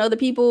also talking to other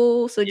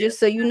people. So just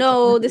so you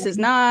know, this is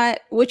not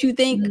what you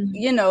think,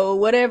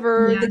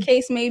 whatever the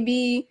case may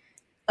be.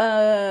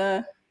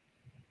 So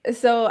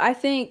I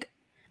think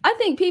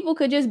people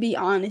could just be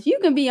honest. You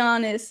can be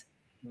honest.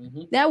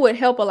 That would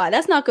help a lot.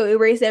 That's not going to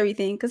erase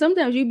everything. Because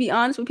sometimes you be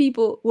honest with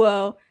people.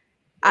 Well,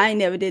 I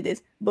never did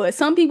this. But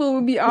some people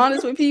would be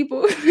honest with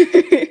people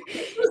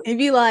and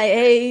be like,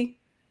 hey,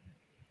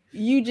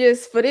 you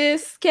just for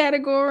this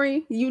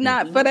category, you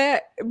not for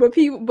that. But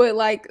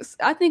like,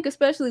 I think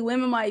especially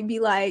women might be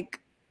like,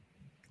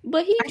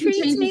 but he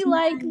treats me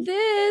like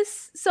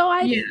this. So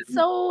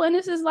and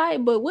this is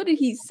like, but what did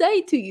he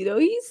say to you though?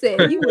 He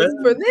said he was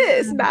for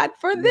this, not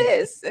for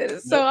this. And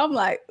so I'm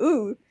like,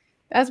 ooh,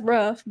 that's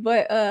rough.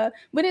 But at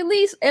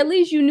least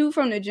you knew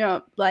from the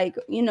jump, like,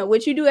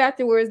 what you do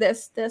afterwards,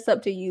 that's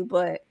up to you.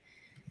 But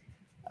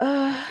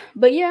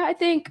yeah, I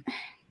think.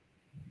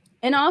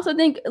 And I also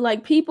think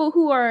like people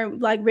who are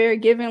like very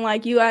giving,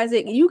 like you,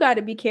 Isaac, you got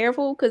to be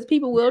careful because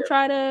people will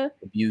try to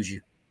abuse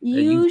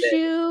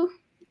you,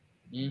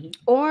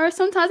 or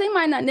sometimes they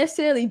might not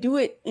necessarily do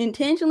it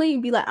intentionally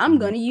and be like, I'm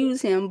going to use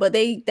him, but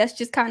that's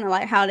just kind of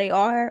like how they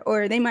are,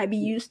 or they might be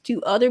used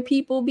to other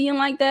people being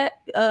like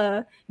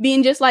that,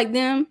 being just like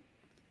them.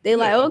 They're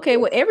like, okay,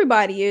 well,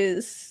 everybody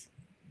is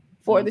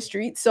for the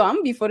streets, so I'm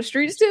gonna be for the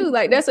streets too.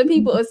 Like that's what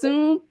people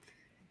assume.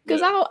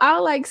 Because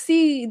I'll like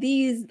see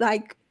these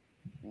like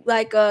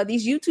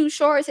these YouTube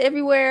shorts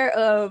everywhere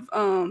of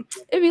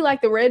it'd be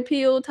like the red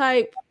pill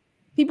type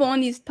people on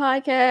these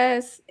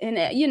podcasts, and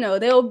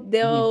they'll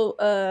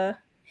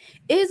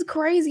It's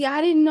crazy.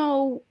 I didn't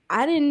know.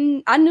 I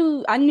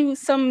knew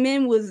some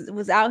men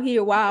was out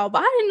here wild,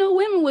 but I didn't know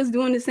women was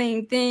doing the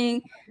same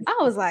thing. I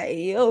was like,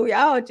 yo,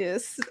 y'all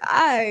just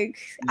I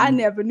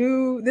never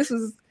knew this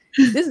is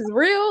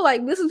real.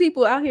 Like, this is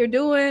people out here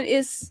doing.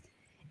 It's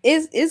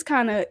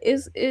kind of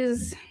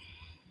it's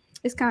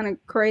kind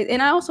of crazy.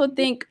 And I also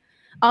think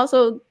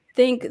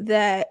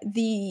that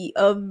the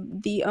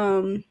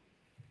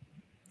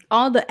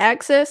all the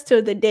access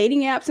to the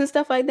dating apps and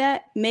stuff like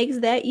that makes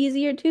that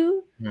easier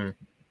too.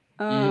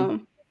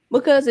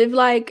 Because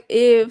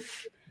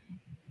if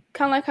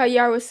kind of like how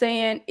Yara was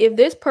saying, if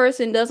this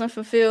person doesn't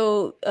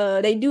fulfill,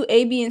 they do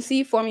A, B, and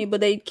C for me,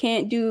 but they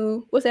can't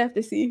do what's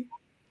after C,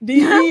 D,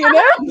 E, and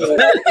F.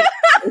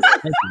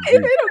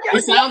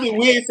 It sounded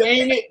weird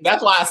saying it.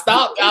 That's why I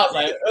stopped. I was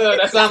like,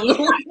 that sounds a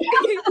little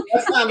weird.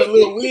 That sounded a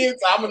little weird,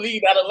 so I'm gonna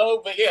leave that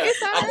alone. But yeah,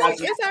 it's all right.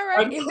 It's all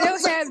right. If they'll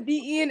have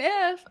D, E, and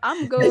F,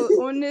 I'm gonna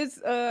go on this.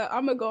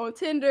 I'm gonna go on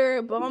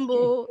Tinder,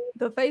 Bumble,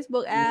 the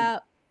Facebook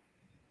app.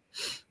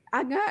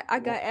 I got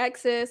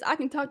access. I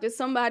can talk to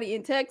somebody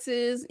in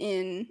Texas,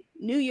 in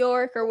New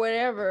York, or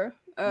whatever.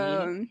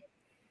 So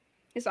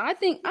I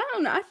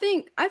don't know. I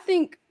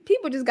think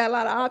people just got a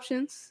lot of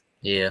options.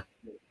 Yeah.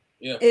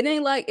 Yeah. It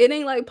ain't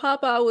like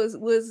Papa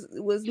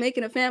was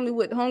making a family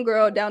with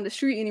homegirl down the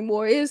street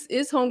anymore. It's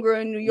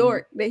homegirl in New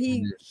York that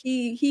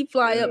he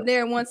fly up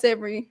there once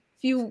every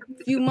few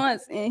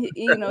months and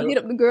hit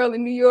up the girl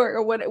in New York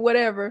or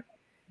whatever.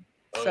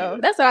 So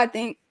that's what I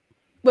think.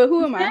 But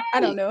who am I? I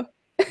don't know.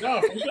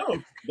 No, for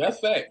sure. That's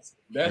facts.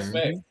 That's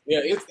facts. Yeah,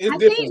 it's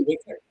different.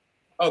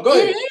 Oh, go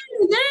ahead.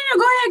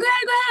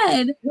 Go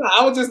ahead. No,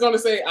 I was just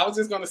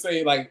gonna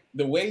say, like,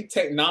 the way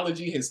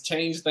technology has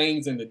changed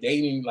things in the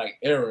dating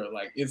era,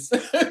 like it's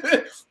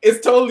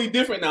it's totally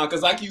different now.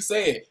 Because like you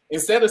said,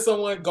 instead of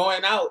someone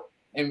going out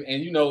and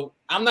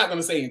I'm not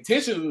gonna say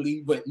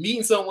intentionally, but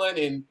meeting someone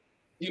and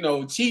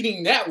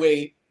cheating that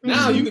way,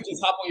 now you can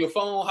just hop on your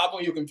phone, hop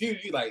on your computer,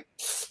 you like,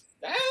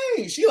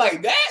 dang, she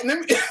like that,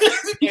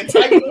 and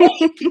type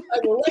away,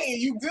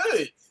 and you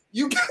good.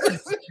 You good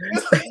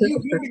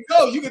to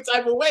go. You can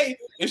type away.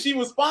 If she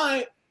was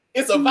fine,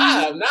 it's a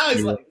vibe. Now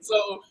it's like,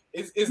 so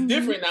it's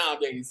different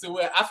nowadays.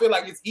 So I feel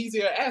like it's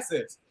easier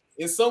access.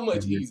 It's so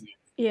much easier.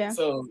 Yeah.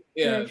 So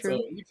yeah. So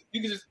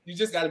you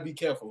just got to be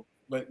careful.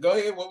 But go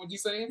ahead. What were you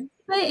saying?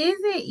 But is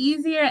it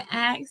easier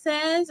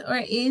access, or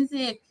is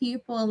it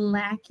people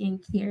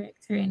lacking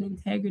character and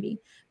integrity?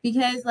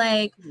 Because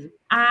I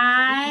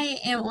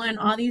am on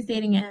all these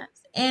dating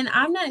apps, and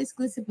I'm not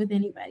exclusive with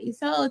anybody.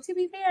 So to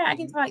be fair, I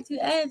can talk to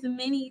as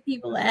many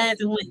people as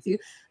I want to,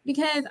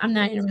 because I'm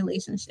not in a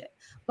relationship.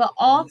 But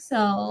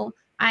also,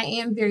 I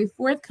am very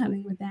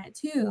forthcoming with that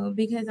too,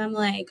 because I'm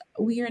like,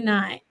 we are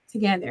not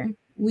together.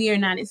 We are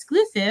not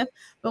exclusive.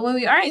 But when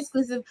we are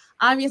exclusive,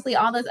 obviously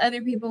all those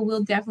other people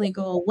will definitely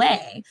go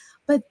away.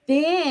 But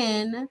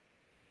then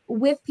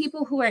with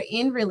people who are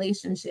in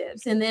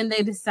relationships, and then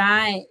they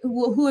decide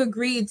who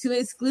agreed to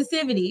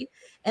exclusivity,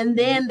 and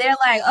then they're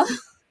like, oh,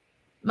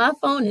 my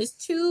phone is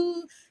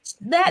two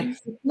inches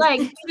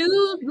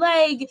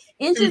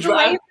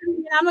away from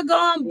me. I'm gonna go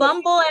on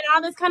Bumble and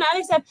all this kind of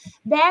other stuff.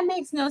 That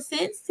makes no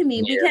sense to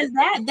me, because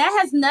that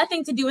has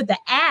nothing to do with the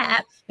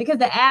app, because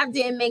the app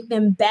didn't make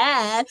them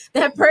bad.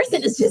 That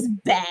person is just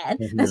bad.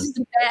 That's just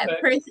a bad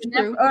person,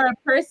 or a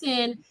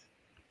person.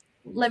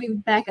 Let me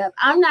back up.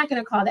 I'm not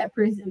going to call that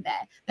person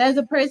bad. That's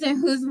a person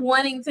who's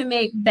wanting to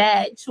make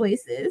bad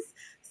choices.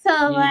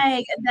 So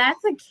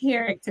that's a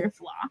character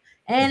flaw,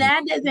 and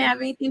that doesn't have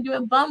anything to do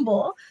with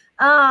Bumble.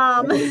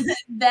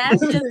 That's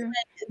just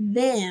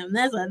them.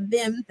 That's a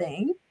them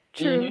thing.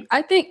 True.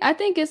 I think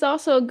it's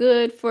also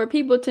good for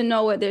people to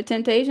know what their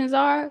temptations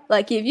are.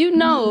 Like, if you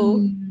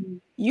know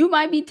you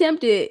might be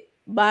tempted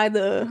by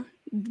the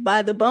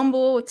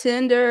Bumble,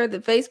 Tinder, the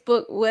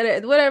Facebook,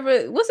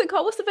 whatever. What's it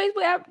called? What's the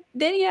Facebook app,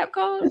 dating app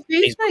called?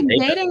 Facebook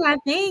dating, I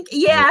think.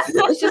 Yeah.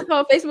 It's just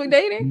called Facebook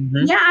dating?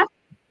 Yeah.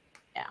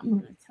 Yeah, I'm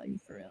going to tell you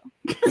for real.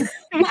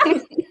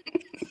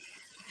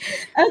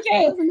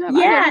 Okay.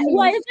 Yeah.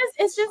 Well,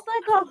 it's just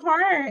like a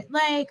heart.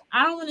 Like,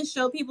 I don't want to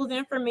show people's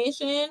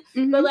information,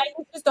 but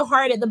it's just a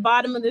heart at the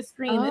bottom of the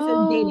screen that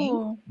says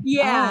dating.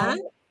 Yeah.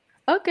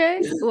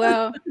 Okay.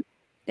 Well,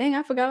 dang,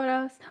 I forgot what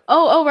else.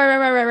 Oh,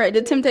 right.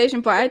 The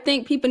temptation part. I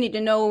think people need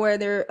to know where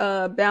their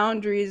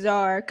boundaries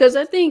are, because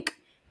I think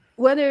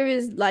whether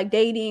it's like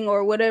dating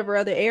or whatever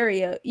other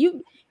area,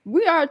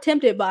 we are all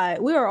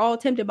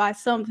tempted by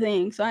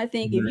something. So I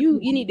think if you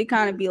need to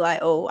kind of be like,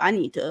 oh, I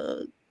need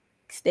to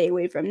stay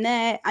away from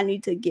that. I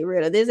need to get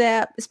rid of this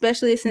app,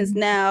 especially since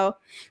now,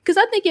 because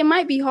I think it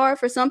might be hard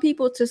for some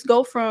people to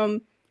go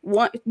from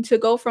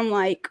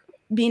like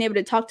being able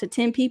to talk to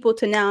 10 people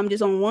to now I'm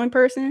just on one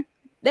person.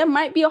 That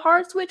might be a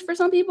hard switch for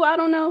some people. I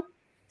don't know.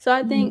 So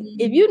I think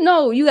if you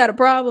know you got a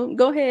problem,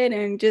 go ahead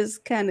and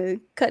just kind of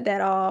cut that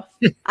off.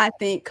 I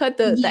think cut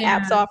the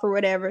apps off or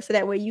whatever, so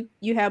that way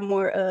you have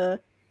more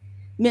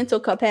mental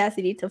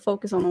capacity to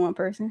focus on one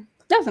person.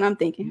 That's what I'm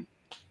thinking.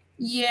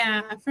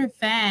 Yeah, for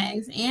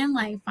facts. And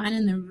like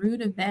finding the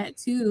root of that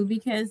too,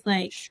 because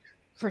like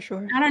For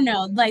sure. I don't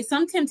know, like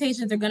some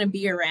temptations are going to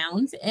be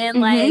around, and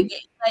like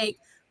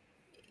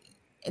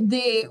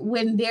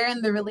when they're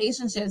in the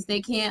relationships,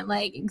 they can't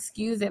like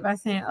excuse it by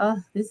saying, "Oh,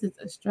 this is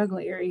a struggle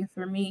area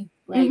for me."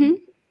 Like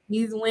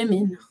these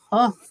women,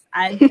 that's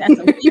a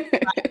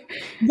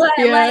but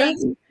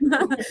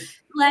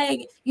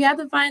like you have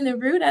to find the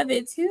root of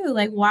it too.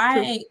 Like,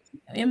 why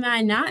am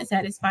I not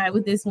satisfied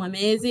with this woman?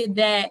 Is it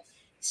that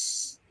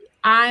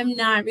I'm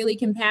not really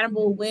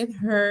compatible with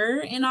her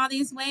in all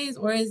these ways,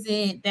 or is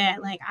it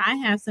that like I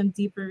have some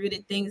deeper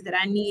rooted things that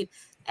I need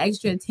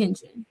extra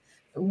attention?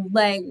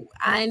 Like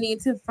I need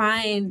to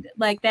find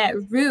like that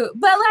root.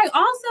 But like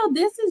also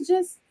this is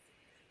just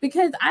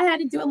because I had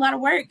to do a lot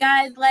of work,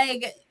 guys.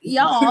 Like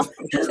y'all.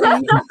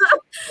 Yeah,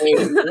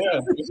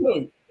 for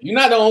sure. You're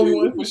not the only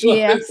one, for sure.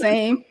 Yeah,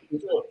 same.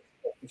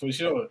 For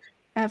sure.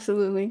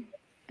 Absolutely.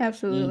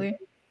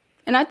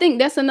 And I think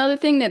that's another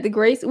thing that the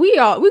grace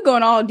we're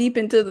going all deep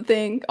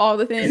into all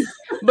the things,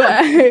 but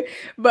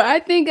I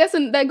think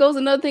that goes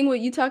another thing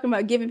with you talking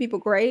about giving people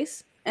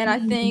grace, and I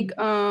think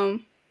that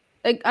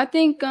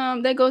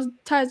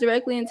ties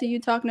directly into you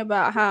talking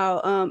about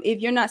how if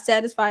you're not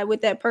satisfied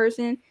with that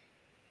person,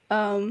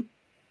 that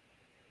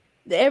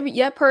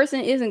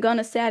person isn't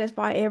gonna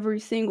satisfy every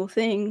single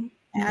thing.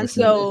 Absolutely.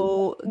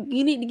 So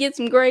you need to get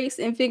some grace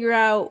and figure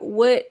out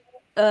what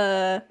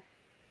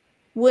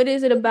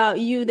is it about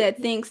you that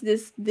thinks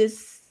this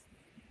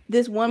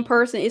one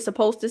person is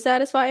supposed to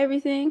satisfy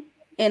everything,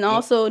 and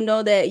also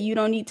know that you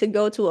don't need to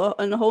go to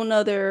a whole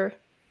nother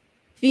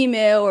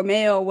female or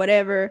male or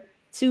whatever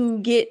to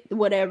get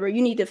whatever.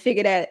 You need to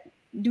figure that,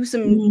 do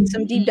some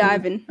deep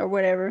diving or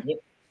whatever.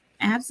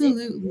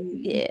 Absolutely.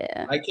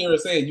 Yeah. Like Kara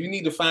said, you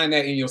need to find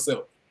that in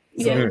yourself.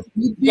 So Yeah.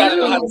 you gotta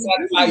know how to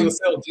satisfy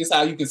yourself, just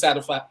how you can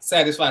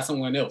satisfy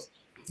someone else.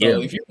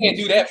 So if you can't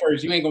do that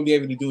first, you ain't gonna be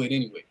able to do it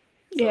anyway.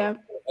 So, yeah.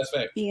 That's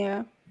fact.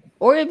 Yeah.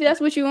 Or if that's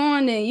what you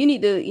on, then you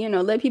need to,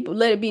 let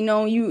it be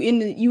known you in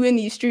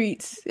these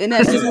streets, and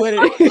that's just what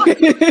it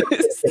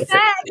is.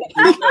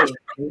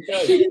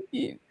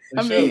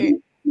 I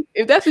mean,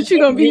 if that's what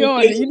you're gonna be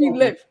on, then you need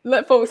to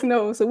let folks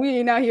know. So we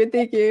ain't out here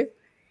thinking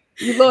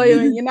you're loyal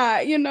and you're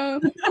not,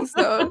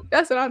 So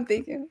that's what I'm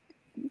thinking.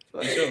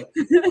 For sure.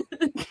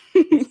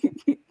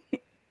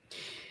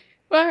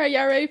 Well, all right,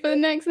 y'all ready for the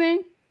next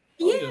thing?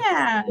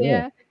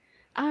 Yeah.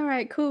 All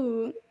right,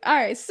 cool. All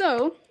right,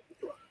 so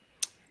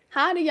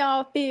how do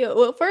y'all feel?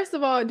 Well, first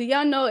of all, do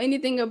y'all know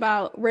anything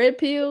about red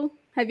pill?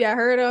 Have y'all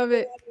heard of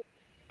it?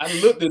 I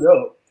looked it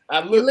up.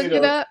 You looked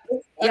it up?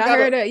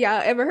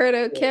 Y'all ever heard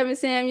of Kevin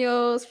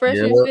Samuels, Fresh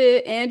and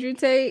Fit, Andrew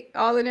Tate,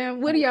 all of them?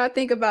 What do y'all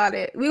think about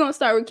it? We're gonna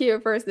start with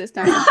Kira first this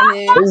time. And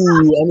then,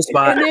 on the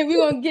spot. And then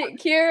we're gonna get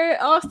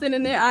Kira, Austin,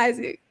 and then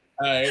Isaac.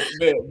 All right.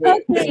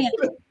 Okay.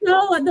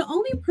 So the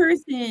only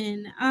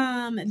person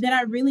that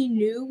I really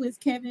knew was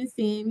Kevin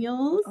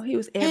Samuels. Oh, he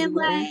was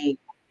everywhere. And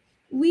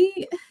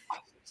like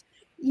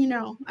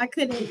I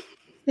couldn't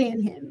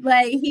stand him.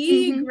 Like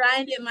he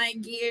grinded my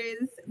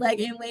gears like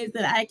in ways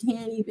that I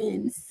can't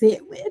even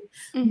sit with.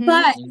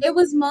 But it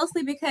was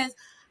mostly because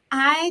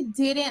I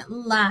didn't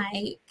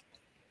like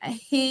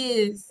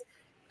his,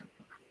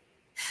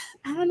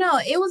 I don't know,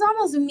 it was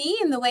almost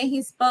mean the way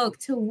he spoke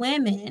to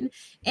women.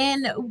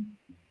 And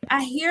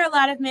I hear a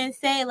lot of men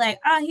say like,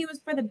 oh, he was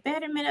for the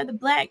betterment of the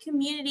Black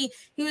community.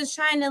 He was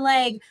trying to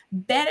like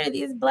better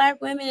these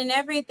Black women and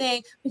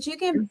everything. But you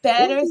can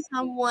better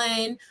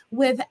someone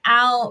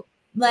without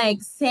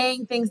like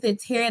saying things that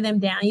tear them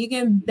down. You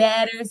can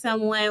better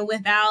someone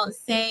without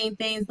saying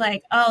things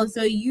like, oh,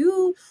 so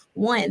you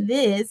want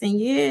this and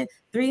you're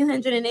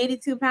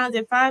 382 pounds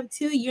at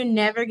 5'2", you're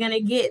never going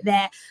to get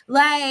that.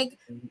 Like,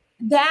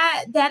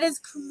 that is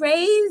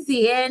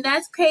crazy, and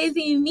that's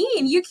crazy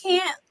mean. You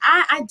can't,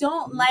 I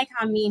don't like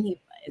how mean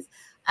he was.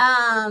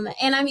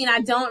 And I mean,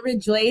 I don't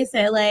rejoice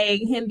at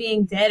like him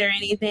being dead or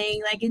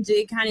anything. Like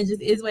it kind of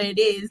just is what it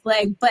is.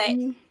 Like, but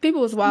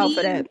people was wild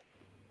for that.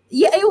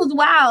 Yeah, it was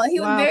wild. He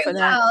was very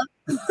wild.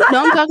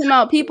 No, I'm talking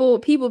about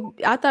people.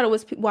 I thought it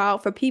was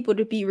wild for people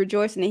to be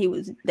rejoicing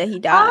that he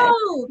died.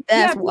 Oh,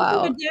 that's yeah,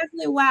 wild. People were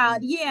definitely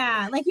wild.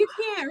 Yeah, like you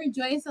can't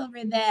rejoice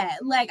over that.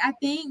 Like I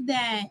think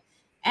that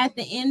at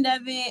the end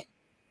of it,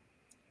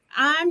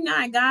 I'm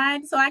not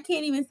God, so I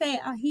can't even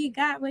say, oh, he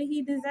got what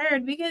he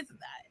deserved, because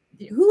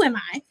who am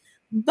I?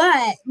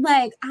 But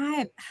like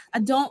I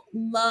don't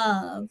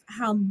love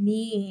how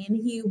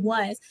mean he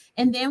was.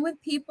 And then with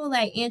people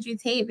like Andrew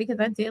Tate, because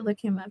I did look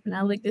him up and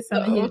I looked at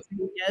some of his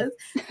videos,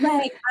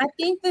 like I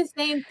think the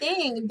same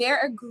thing,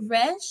 their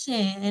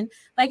aggression,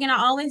 like, and I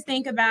always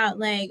think about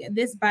like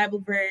this Bible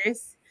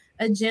verse,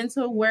 a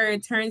gentle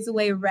word turns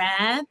away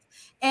wrath.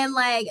 And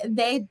like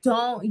they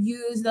don't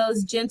use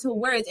those gentle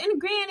words. And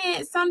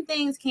granted, some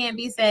things can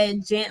be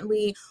said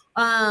gently,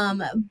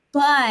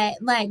 but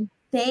like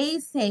they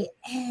say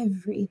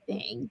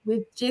everything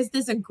with just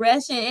this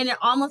aggression, and it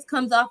almost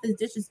comes off as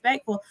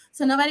disrespectful.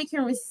 So nobody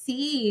can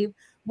receive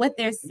what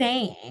they're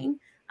saying.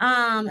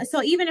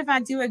 So even if I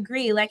do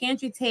agree, like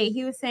Andrew Tate,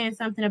 he was saying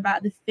something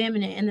about the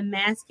feminine and the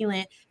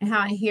masculine and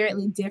how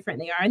inherently different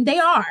they are. And they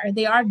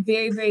are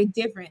very, very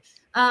different.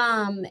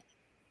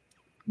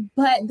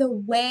 but the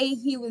way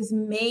he was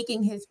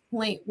making his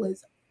point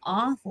was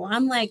awful.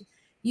 I'm like,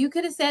 you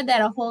could have said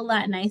that a whole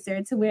lot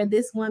nicer to where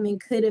this woman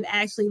could have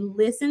actually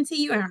listened to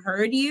you and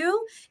heard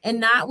you, and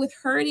not with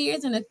hurt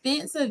ears and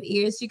offensive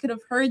ears. She could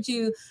have heard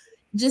you,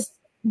 just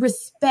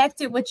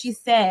respected what you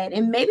said,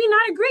 and maybe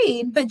not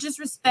agreed, but just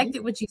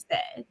respected what you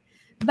said.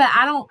 But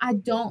I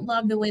don't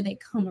love the way they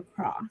come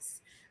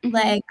across.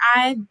 Like,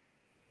 I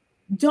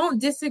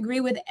don't disagree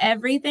with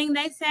everything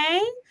they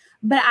say,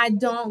 but I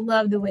don't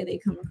love the way they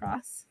come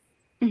across.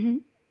 All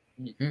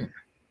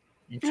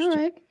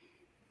right.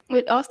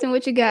 With Austin,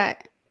 what you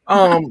got?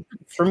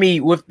 For me,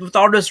 with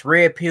all this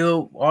red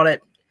pill, all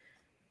that,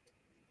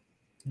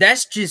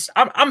 that's just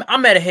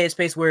I'm at a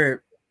headspace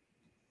where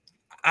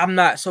I'm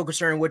not so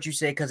concerned what you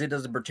say because it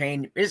doesn't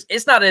pertain.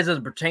 It's not as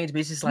it pertains to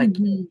me. It's just like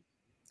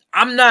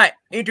I'm not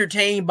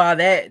entertained by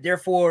that.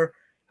 Therefore,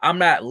 I'm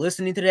not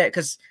listening to that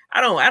because I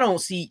don't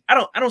see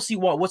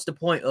what's the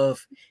point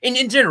of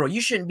in general.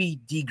 You shouldn't be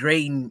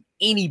degrading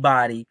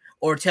anybody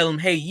or tell them,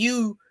 hey,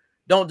 you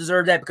don't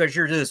deserve that because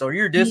you're this or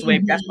you're this way.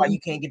 That's why you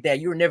can't get that.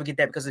 You'll never get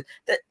that because of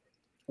that.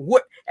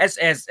 What as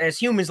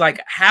humans, like,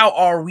 how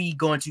are we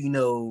going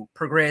to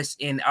progress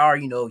in our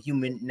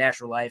human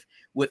natural life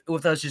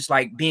with us just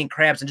like being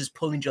crabs and just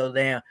pulling each other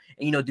down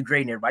and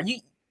degrading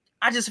everybody?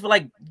 I just feel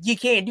like you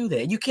can't do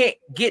that. You can't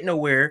get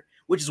nowhere,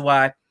 which is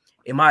why,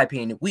 in my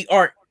opinion, we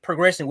aren't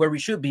progressing where we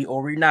should be,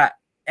 or we're not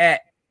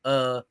at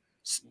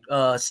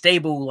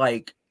stable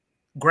like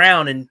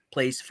ground in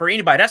place for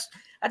anybody.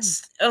 I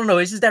don't know.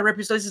 It's just that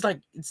reputation. It's just like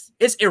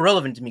it's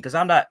irrelevant to me because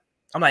I'm not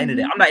into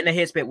that. I'm not in a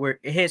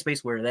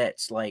headspace where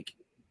that's like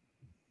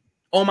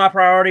on my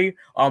priority.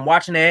 I'm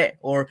watching that,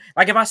 or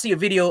like if I see a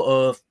video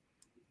of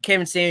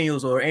Kevin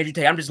Samuels or Andrew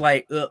Tate, I'm just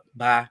like,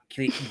 bye,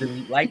 click,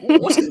 delete. Like,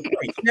 what's the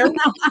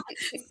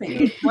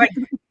point? Like,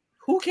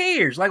 who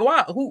cares? Like,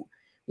 why?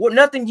 What?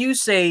 Nothing you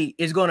say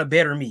is gonna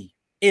better me,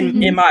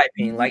 in my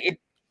opinion. Like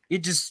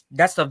it just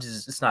that stuff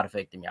just it's not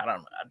affecting me. I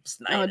don't know.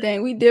 Oh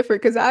dang, we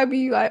different because I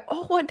be like,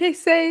 oh, what they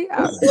say.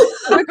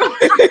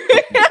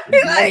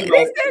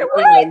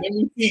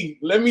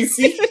 Let me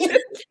see.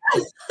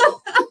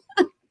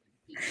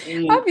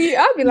 I'll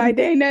be like,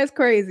 dang, that's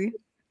crazy.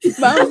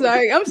 But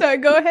I'm sorry.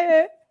 Go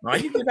ahead. No,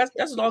 that's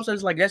what I'm saying.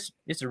 It's like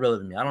it's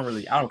irrelevant to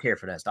me. I don't care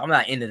for that stuff. I'm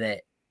not into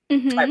that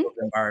type of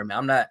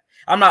environment.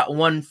 I'm not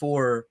one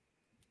for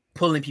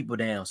pulling people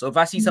down. So if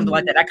I see something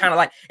like that, it kind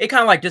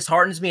of like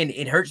disheartens me and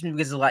it hurts me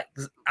because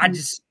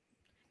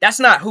that's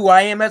not who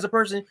I am as a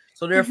person.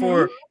 So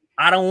therefore,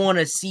 I don't want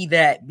to see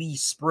that be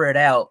spread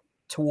out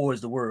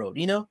towards the world,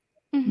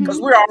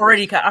 because we're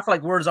already, I feel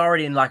like we're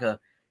already in like a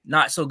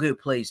not so good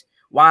place.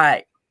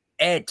 Why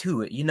add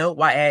to it?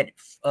 Why add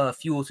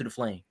fuel to the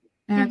flame?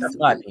 That's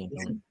my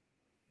opinion.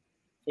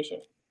 For sure.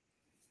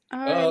 All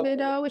right, big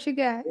dog, what you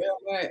got? Yeah,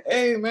 man.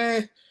 Hey,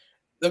 man.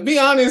 To be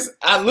honest,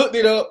 I looked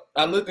it up.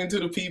 I looked into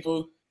the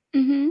people.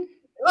 It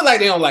look like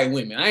they don't like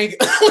women. I ain't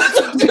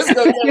just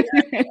gonna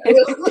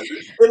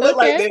it look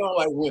like they don't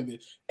like women.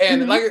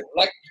 And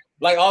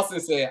like Austin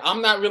said,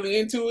 I'm not really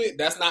into it.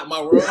 That's not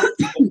my world.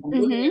 I'm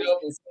looking it up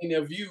and seeing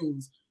their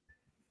views.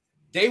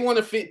 They want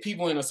to fit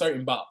people in a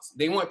certain box.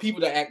 They want people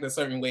to act a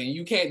certain way, and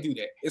you can't do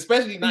that,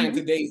 especially not in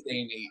today's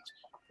day and age.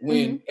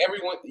 When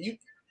everyone, you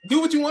do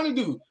what you want to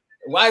do.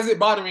 Why is it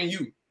bothering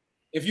you?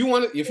 If you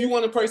want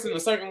a person a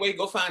certain way,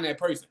 go find that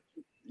person.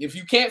 If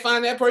you can't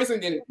find that person,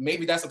 then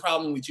maybe that's a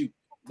problem with you.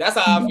 That's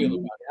how I feel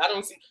about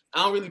it.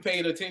 I don't really pay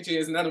it attention.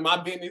 It's none of my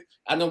business.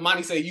 I know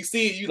Monty say you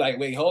see it, you like,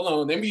 wait, hold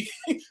on, let me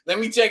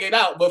check it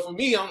out. But for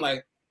me, I'm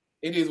like,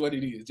 it is what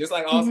it is. Just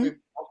like Austin,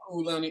 I'm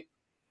cool on it.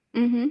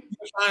 You can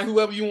find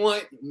whoever you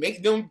want,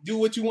 make them do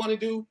what you want to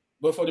do.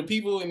 But for the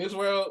people in this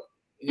world,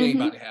 it ain't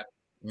about to happen.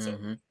 So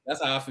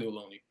that's how I feel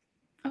on it.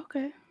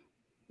 Okay.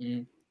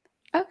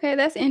 Okay,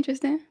 that's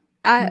interesting.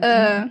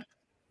 I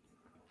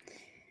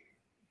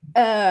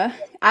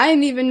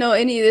didn't even know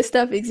any of this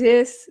stuff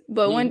exists,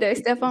 but one day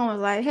Stefan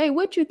was like, hey,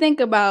 what you think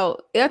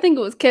about, I think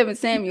it was Kevin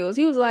Samuels.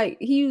 He was like,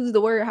 he used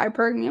the word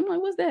hypergamy. I'm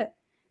like, what's that?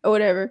 Or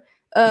whatever.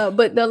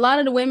 But a lot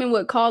of the women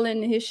would call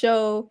in his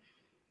show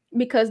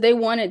because they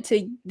wanted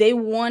to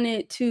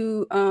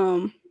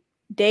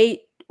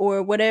date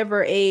or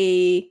whatever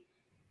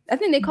I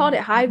think they called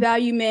it high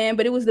value man,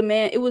 but it was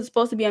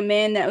supposed to be a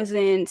man that was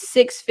in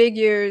 6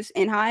 figures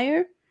and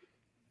higher.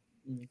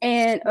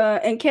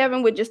 And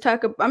Kevin would just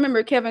talk. I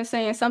remember Kevin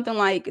saying something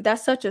like,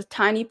 "That's such a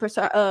tiny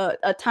percentage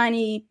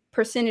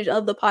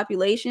of the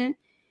population," and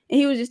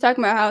he was just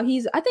talking about how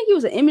I think he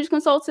was an image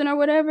consultant or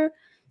whatever.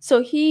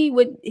 So he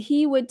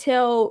would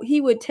tell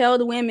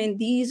the women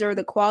these are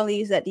the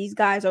qualities that these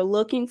guys are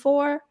looking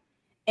for,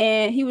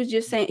 and he was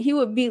just saying he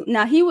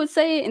would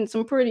say it in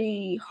some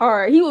pretty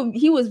hard.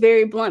 He was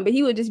very blunt, but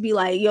he would just be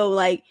like, "Yo,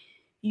 like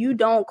you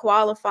don't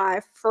qualify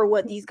for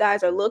what these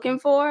guys are looking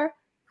for."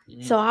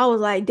 So I was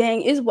like,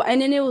 dang,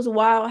 and then it was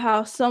wild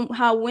how some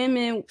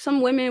women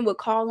would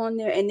call on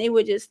there and they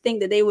would just think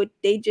that they were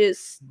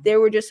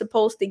just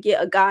supposed to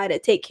get a guy to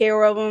take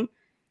care of them,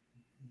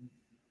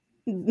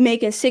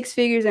 making 6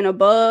 figures and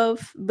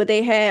above, but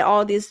they had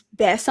all this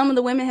some of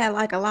the women had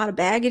like a lot of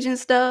baggage and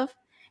stuff.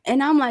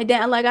 And I'm like,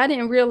 damn, like I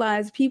didn't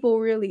realize people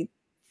really,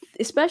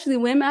 especially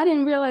women, I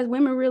didn't realize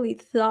women really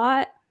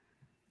thought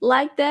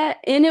like that.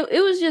 And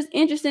it was just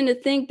interesting to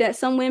think that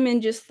some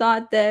women just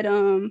thought that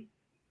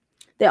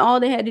that all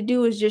they had to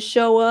do was just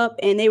show up,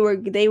 and they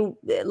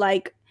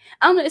like,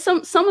 I don't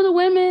know, some of the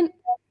women,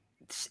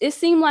 it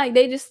seemed like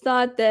they just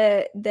thought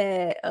that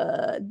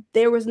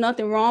there was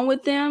nothing wrong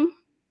with them.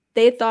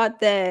 They thought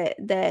that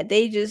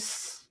they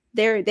just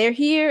they're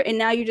here, and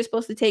now you're just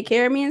supposed to take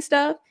care of me and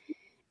stuff.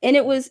 And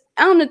it was,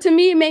 I don't know, to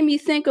me it made me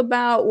think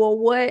about, well,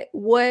 what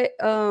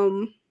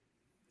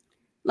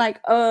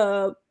like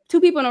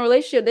two people in a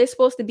relationship, they're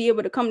supposed to be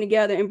able to come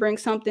together and bring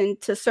something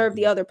to serve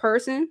the other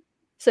person.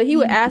 So he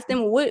would ask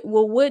them, what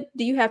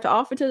do you have to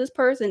offer to this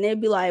person? They'd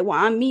be like, well,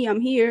 I'm me,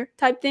 I'm here,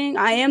 type thing.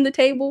 I am the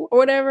table or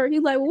whatever.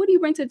 He's like, well, what do you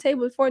bring to the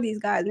table for these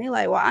guys? And they're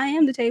like, well, I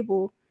am the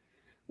table,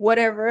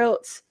 whatever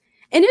else.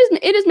 And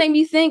it just made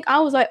me think. I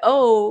was like,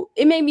 oh,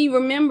 it made me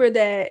remember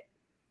that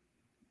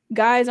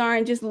guys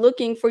aren't just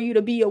looking for you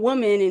to be a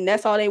woman and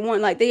that's all they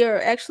want. Like, they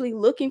are actually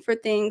looking for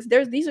things.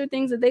 These are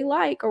things that they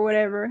like or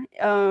whatever.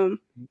 And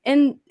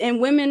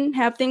women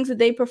have things that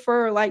they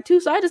prefer, like, too.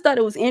 So I just thought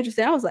it was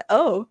interesting. I was like,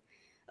 oh,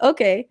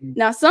 okay.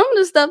 Now some of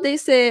the stuff they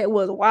said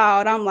was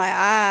wild. I'm like,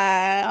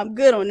 I'm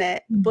good on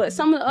that. But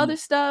some of the other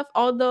stuff,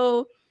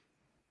 although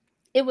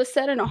it was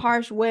said in a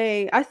harsh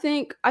way, I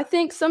think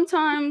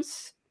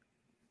sometimes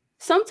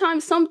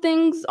some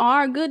things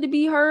are good to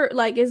be heard.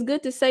 Like, it's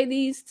good to say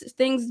these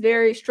things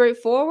very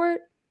straightforward.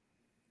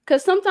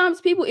 Because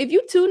sometimes people, if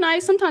you're too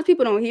nice, sometimes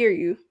people don't hear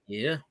you.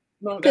 Yeah.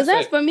 Because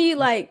that's for me,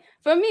 like,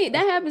 that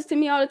happens to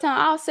me all the time.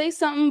 I'll say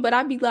something, but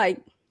I'll be like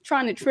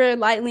trying to tread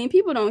lightly, and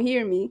people don't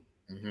hear me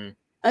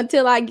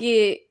until I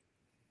get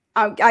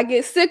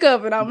sick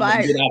of it. I'm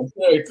like,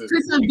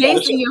 put some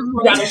bass in your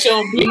voice. You gotta show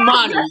them big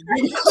money.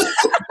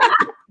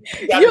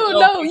 You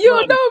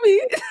don't know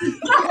me.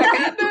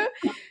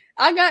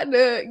 I got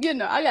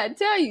to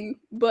tell you.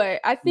 But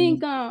I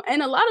think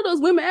and a lot of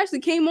those women actually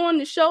came on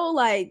the show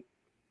like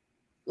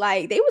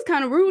they was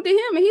kind of rude to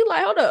him, and he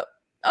like, hold up,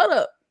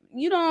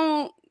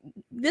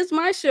 this is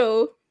my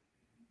show,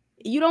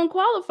 you don't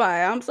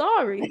qualify, I'm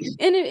sorry.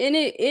 And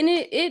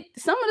it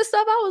some of the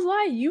stuff I was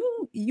like,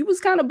 you was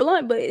kind of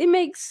blunt, but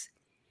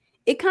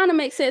it kind of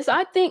makes sense.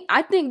 I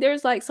think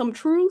there's like some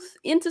truth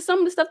into some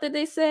of the stuff that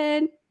they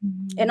said.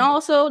 And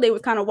also they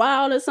was kind of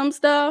wild at some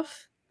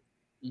stuff.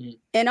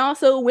 And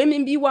also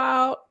women be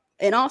wild,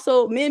 and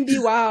also men be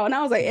wild. And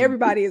I was like,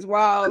 everybody is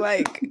wild.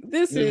 Like,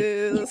 this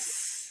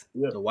is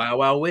the wild,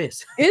 wild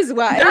west. It's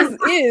wild.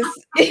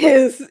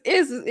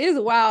 It's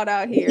wild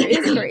out here.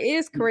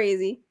 It's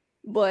crazy.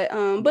 But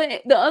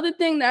the other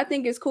thing that I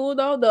think is cool,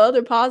 though, the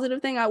other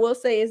positive thing I will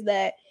say is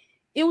that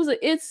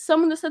it's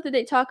some of the stuff that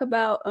they talk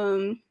about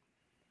kind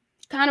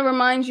of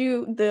reminds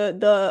you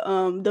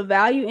the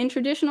value in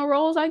traditional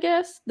roles, I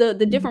guess, the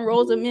different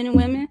roles of men and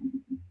women.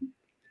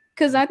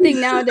 Because I think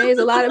nowadays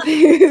a lot of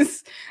people,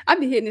 I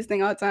be hitting this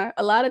thing all the time.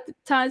 A lot of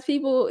times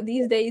people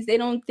these days, they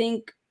don't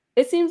think,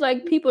 it seems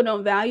like people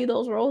don't value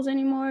those roles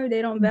anymore.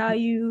 They don't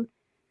value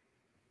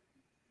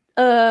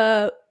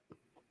men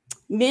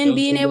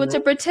being able to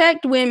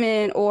protect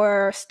women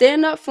or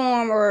stand up for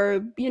them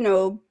or,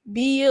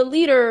 be a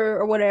leader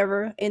or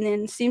whatever. And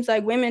then it seems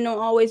like women don't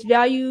always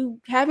value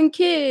having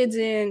kids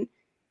and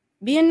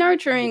being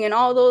nurturing and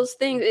all those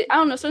things. I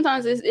don't know.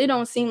 Sometimes it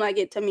don't seem like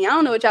it to me. I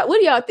don't know what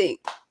do y'all think?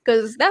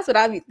 Because that's what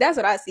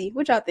I see.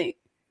 What y'all think?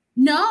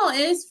 No,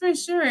 it's for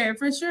sure.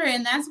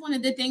 And that's one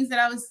of the things that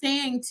I was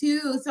saying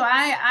too. So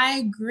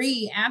I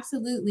agree.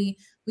 Absolutely.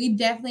 We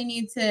definitely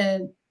need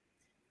to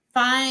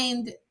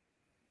find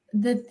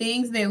the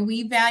things that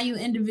we value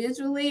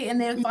individually and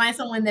then find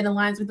someone that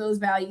aligns with those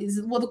values.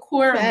 Well, the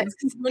core ones,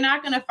 because we're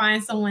not going to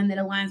find someone that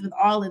aligns with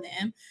all of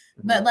them.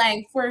 But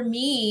like for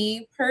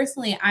me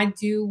personally, I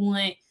do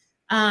want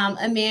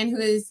a man who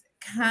is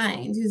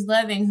kind, who's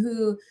loving,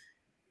 who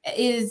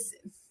is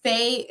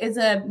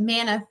a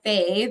man of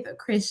faith, a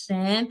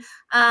Christian,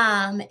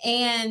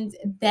 and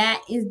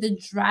that is the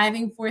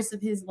driving force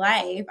of his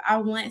life. I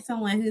want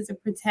someone who's a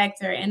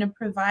protector and a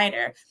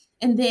provider.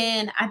 And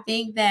then I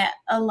think that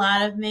a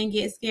lot of men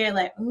get scared,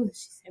 like, oh,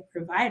 she said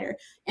provider.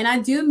 And I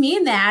do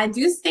mean that. I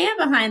do stand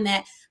behind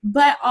that.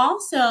 But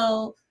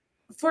also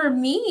for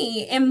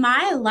me in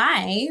my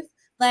life,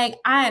 like,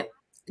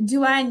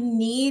 do I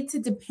need to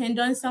depend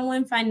on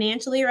someone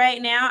financially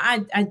right now?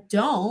 I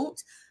don't.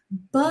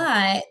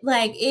 But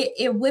like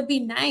it would be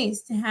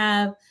nice to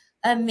have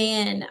a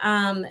man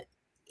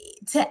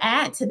to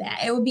add to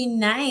that. It would be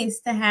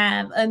nice to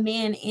have a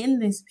man in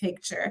this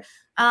picture.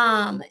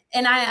 And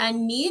I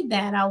need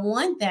that. I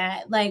want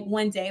that like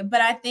one day. But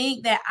I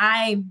think that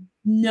I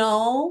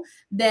know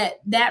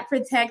that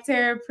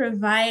protector,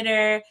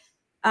 provider,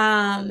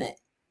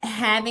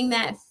 having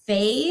that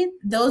faith,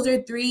 those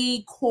are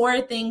 3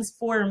 core things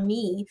for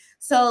me.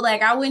 So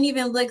like, I wouldn't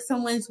even look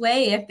someone's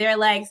way if they're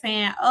like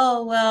saying,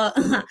 oh, well,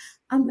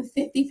 I'm a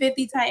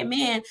 50-50 type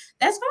man.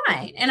 That's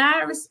fine. And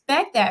I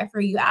respect that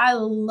for you. I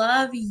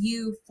love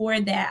you for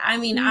that. I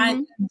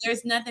mean,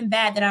 there's nothing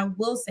bad that I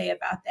will say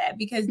about that,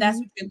 because that's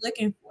what you're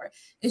looking for.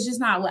 It's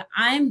just not what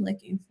I'm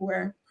looking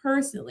for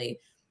personally.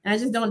 And I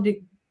just don't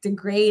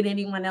degrade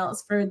anyone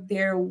else for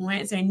their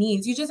wants or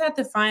needs. You just have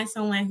to find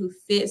someone who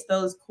fits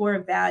those core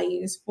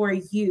values for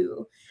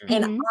you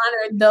and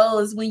honor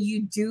those when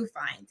you do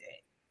find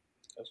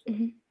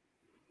it.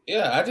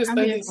 Yeah, I just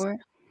think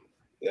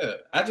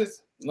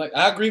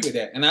I agree with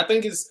that. And I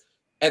think it's,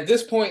 at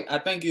this point, I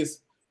think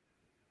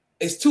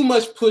it's too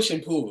much push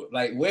and pull.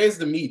 Like, where's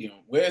the medium?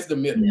 Where's the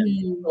middle?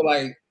 So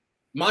like,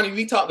 Monty,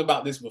 we talked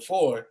about this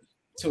before,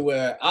 to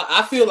where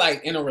I feel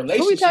like in a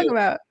relationship. What we talking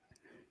about?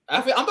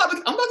 I'm about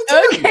to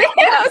tell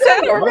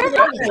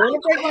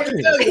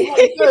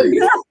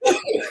you.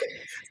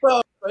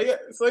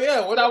 So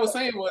yeah, what I was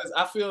saying was,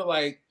 I feel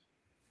like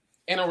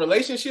in a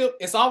relationship,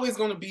 it's always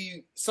going to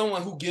be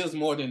someone who gives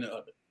more than the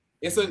other.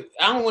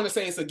 I don't want to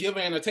say it's a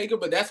giver and a taker,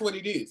 but that's what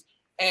it is.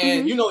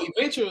 And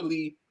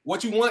eventually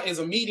what you want is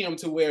a medium,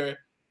 to where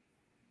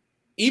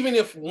even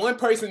if one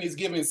person is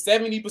giving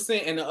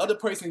 70% and the other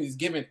person is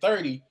giving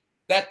 30,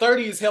 that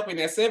 30 is helping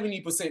that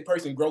 70%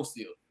 person grow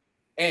still.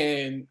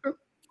 And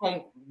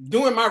from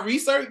doing my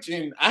research,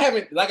 and I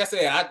haven't, like I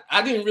said,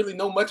 I didn't really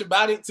know much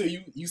about it till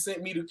you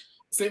sent me the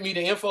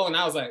info, and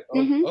I was like,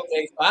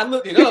 okay. So I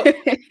looked it up,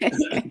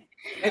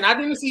 and I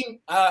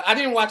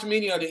didn't watch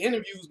many of the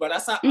interviews, but I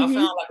found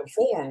like a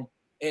forum,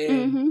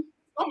 and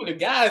some of the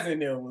guys in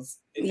there was,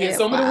 and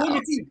some of the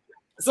women too.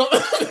 Some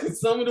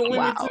of the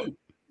women too.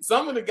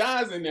 Some of the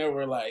guys in there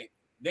were like,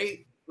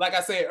 like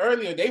I said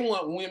earlier, they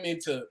want women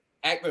to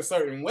act a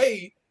certain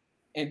way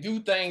and do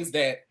things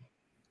that,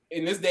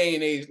 in this day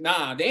and age,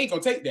 they ain't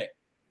gonna take that,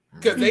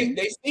 because they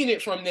seen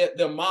it from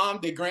the mom,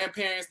 the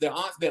grandparents, the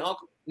aunts, the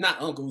uncle, not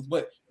uncles,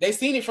 but they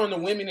seen it from the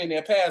women in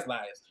their past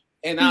lives,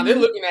 and now they're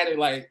looking at it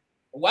like,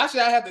 why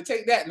should I have to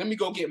take that? Let me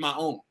go get my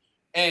own.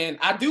 And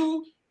I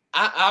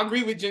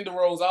agree with gender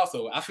roles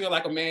also. I feel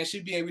like a man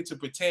should be able to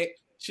protect,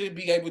 should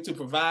be able to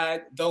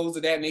provide, those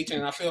of that nature,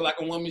 and I feel like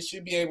a woman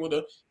should be able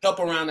to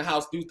help around the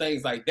house, do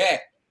things like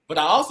that. But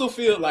I also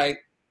feel like,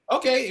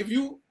 okay, if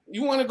you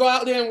want to go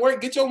out there and work,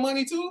 get your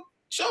money too.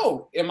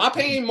 Sure. Am I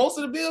paying most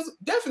of the bills?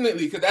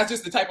 Definitely, because that's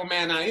just the type of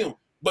man I am.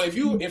 But if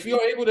you're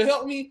able to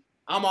help me,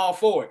 I'm all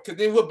for it. Because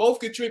then we're both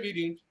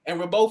contributing and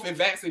we're both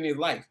advancing in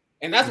life.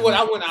 And that's what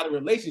I want out of a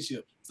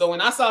relationship. So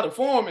when I saw the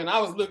forum and I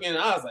was looking, and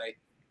I was like,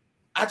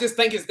 I just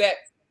think it's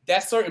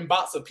that certain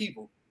box of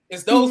people.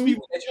 It's those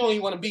people that you don't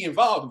even want to be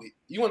involved with.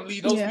 You want to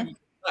leave those people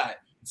aside.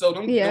 So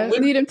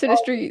lead them to the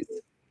streets.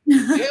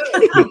 Yeah.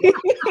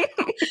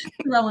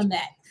 Throwing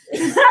that.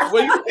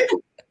 What you think?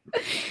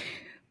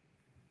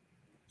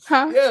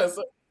 Huh? Yeah.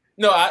 So,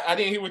 no, I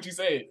didn't hear what you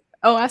said.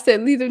 Oh, I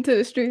said lead them to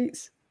the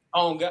streets.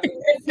 Oh God.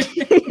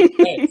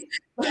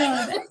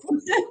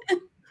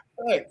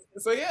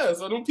 So yeah,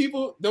 so them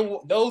people,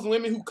 those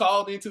women who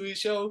called into his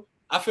show,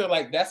 I feel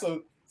like that's a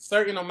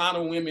certain amount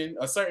of women,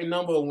 a certain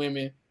number of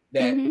women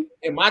that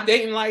in my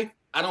dating life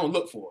I don't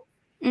look for.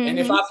 And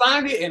if I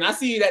find it and I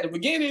see it at the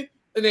beginning,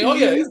 and then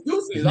it's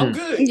deuces, I'm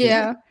good.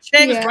 Yeah.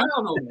 Chris Brown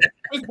on me.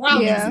 Chris Brown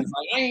deuces.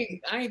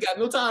 Like I ain't got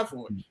no time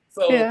for it.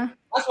 So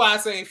that's why I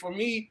say, for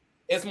me,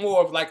 it's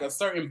more of like a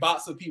certain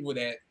box of people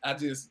that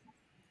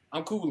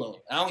I'm cool on.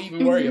 I don't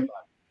even worry about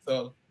it.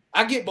 So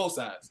I get both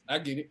sides. I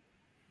get it.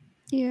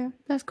 Yeah,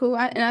 that's cool.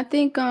 I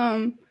think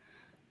I'm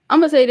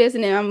gonna say this,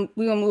 and then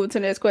we're gonna move to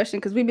the next question,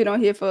 because we've been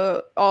on here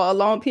for a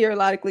long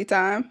periodically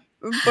time.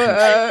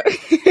 But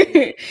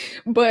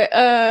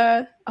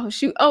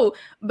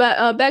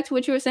back to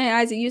what you were saying,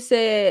 Isaac. You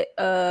said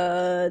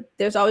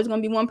there's always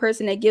gonna be one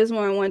person that gives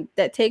more and one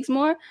that takes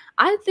more.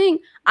 I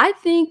think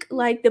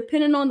like,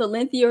 depending on the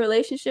length of your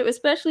relationship,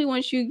 especially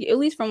once you, at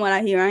least from what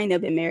I hear, I ain't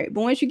never been married, but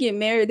once you get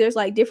married, there's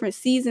like different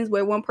seasons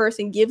where one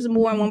person gives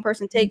more and one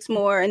person takes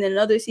more, and then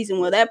another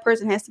season where that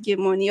person has to give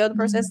more and the other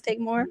person has to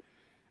take more.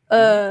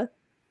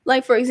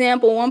 Like, for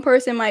example, one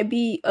person might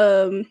be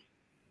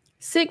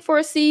sick for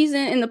a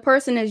season, and the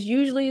person is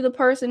usually the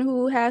person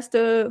who has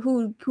to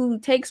who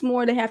takes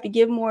more, they have to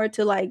give more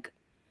to like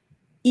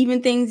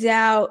even things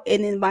out,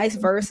 and then vice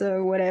versa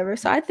or whatever.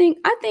 So I think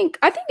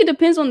it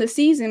depends on the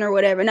season or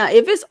whatever. Now,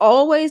 if it's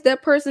always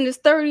that person is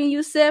 30 and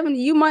you 70,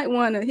 you might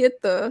want to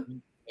hit the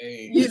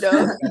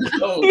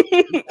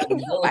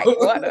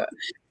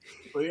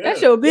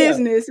that's your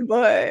business,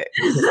 but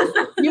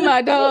you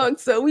my dog,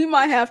 so we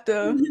might have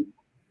to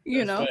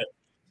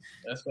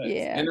That's right.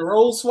 Yeah. And the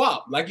roles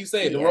swap. Like you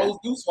said, the roles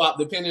do swap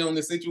depending on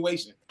the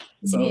situation.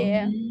 So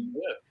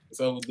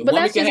So the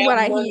woman can have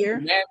the money,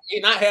 the man may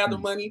not have the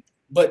money,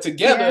 but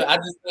together I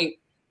just think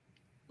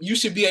you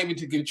should be able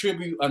to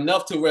contribute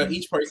enough to where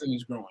each person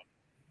is growing.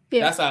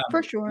 Yeah, that's how,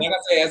 for sure. Like I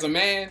say, as a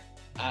man,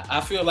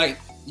 I feel like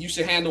you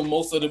should handle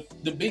most of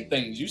the big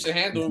things. You should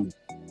handle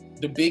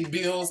the big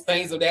bills,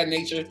 things of that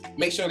nature.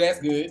 Make sure that's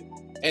good.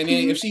 And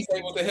then if she's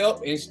able to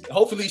help, and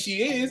hopefully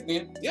she is,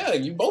 then yeah,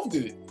 you both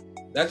good.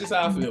 That's just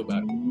how I feel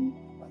about it.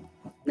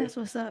 That's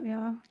what's up,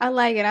 y'all. I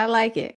like it.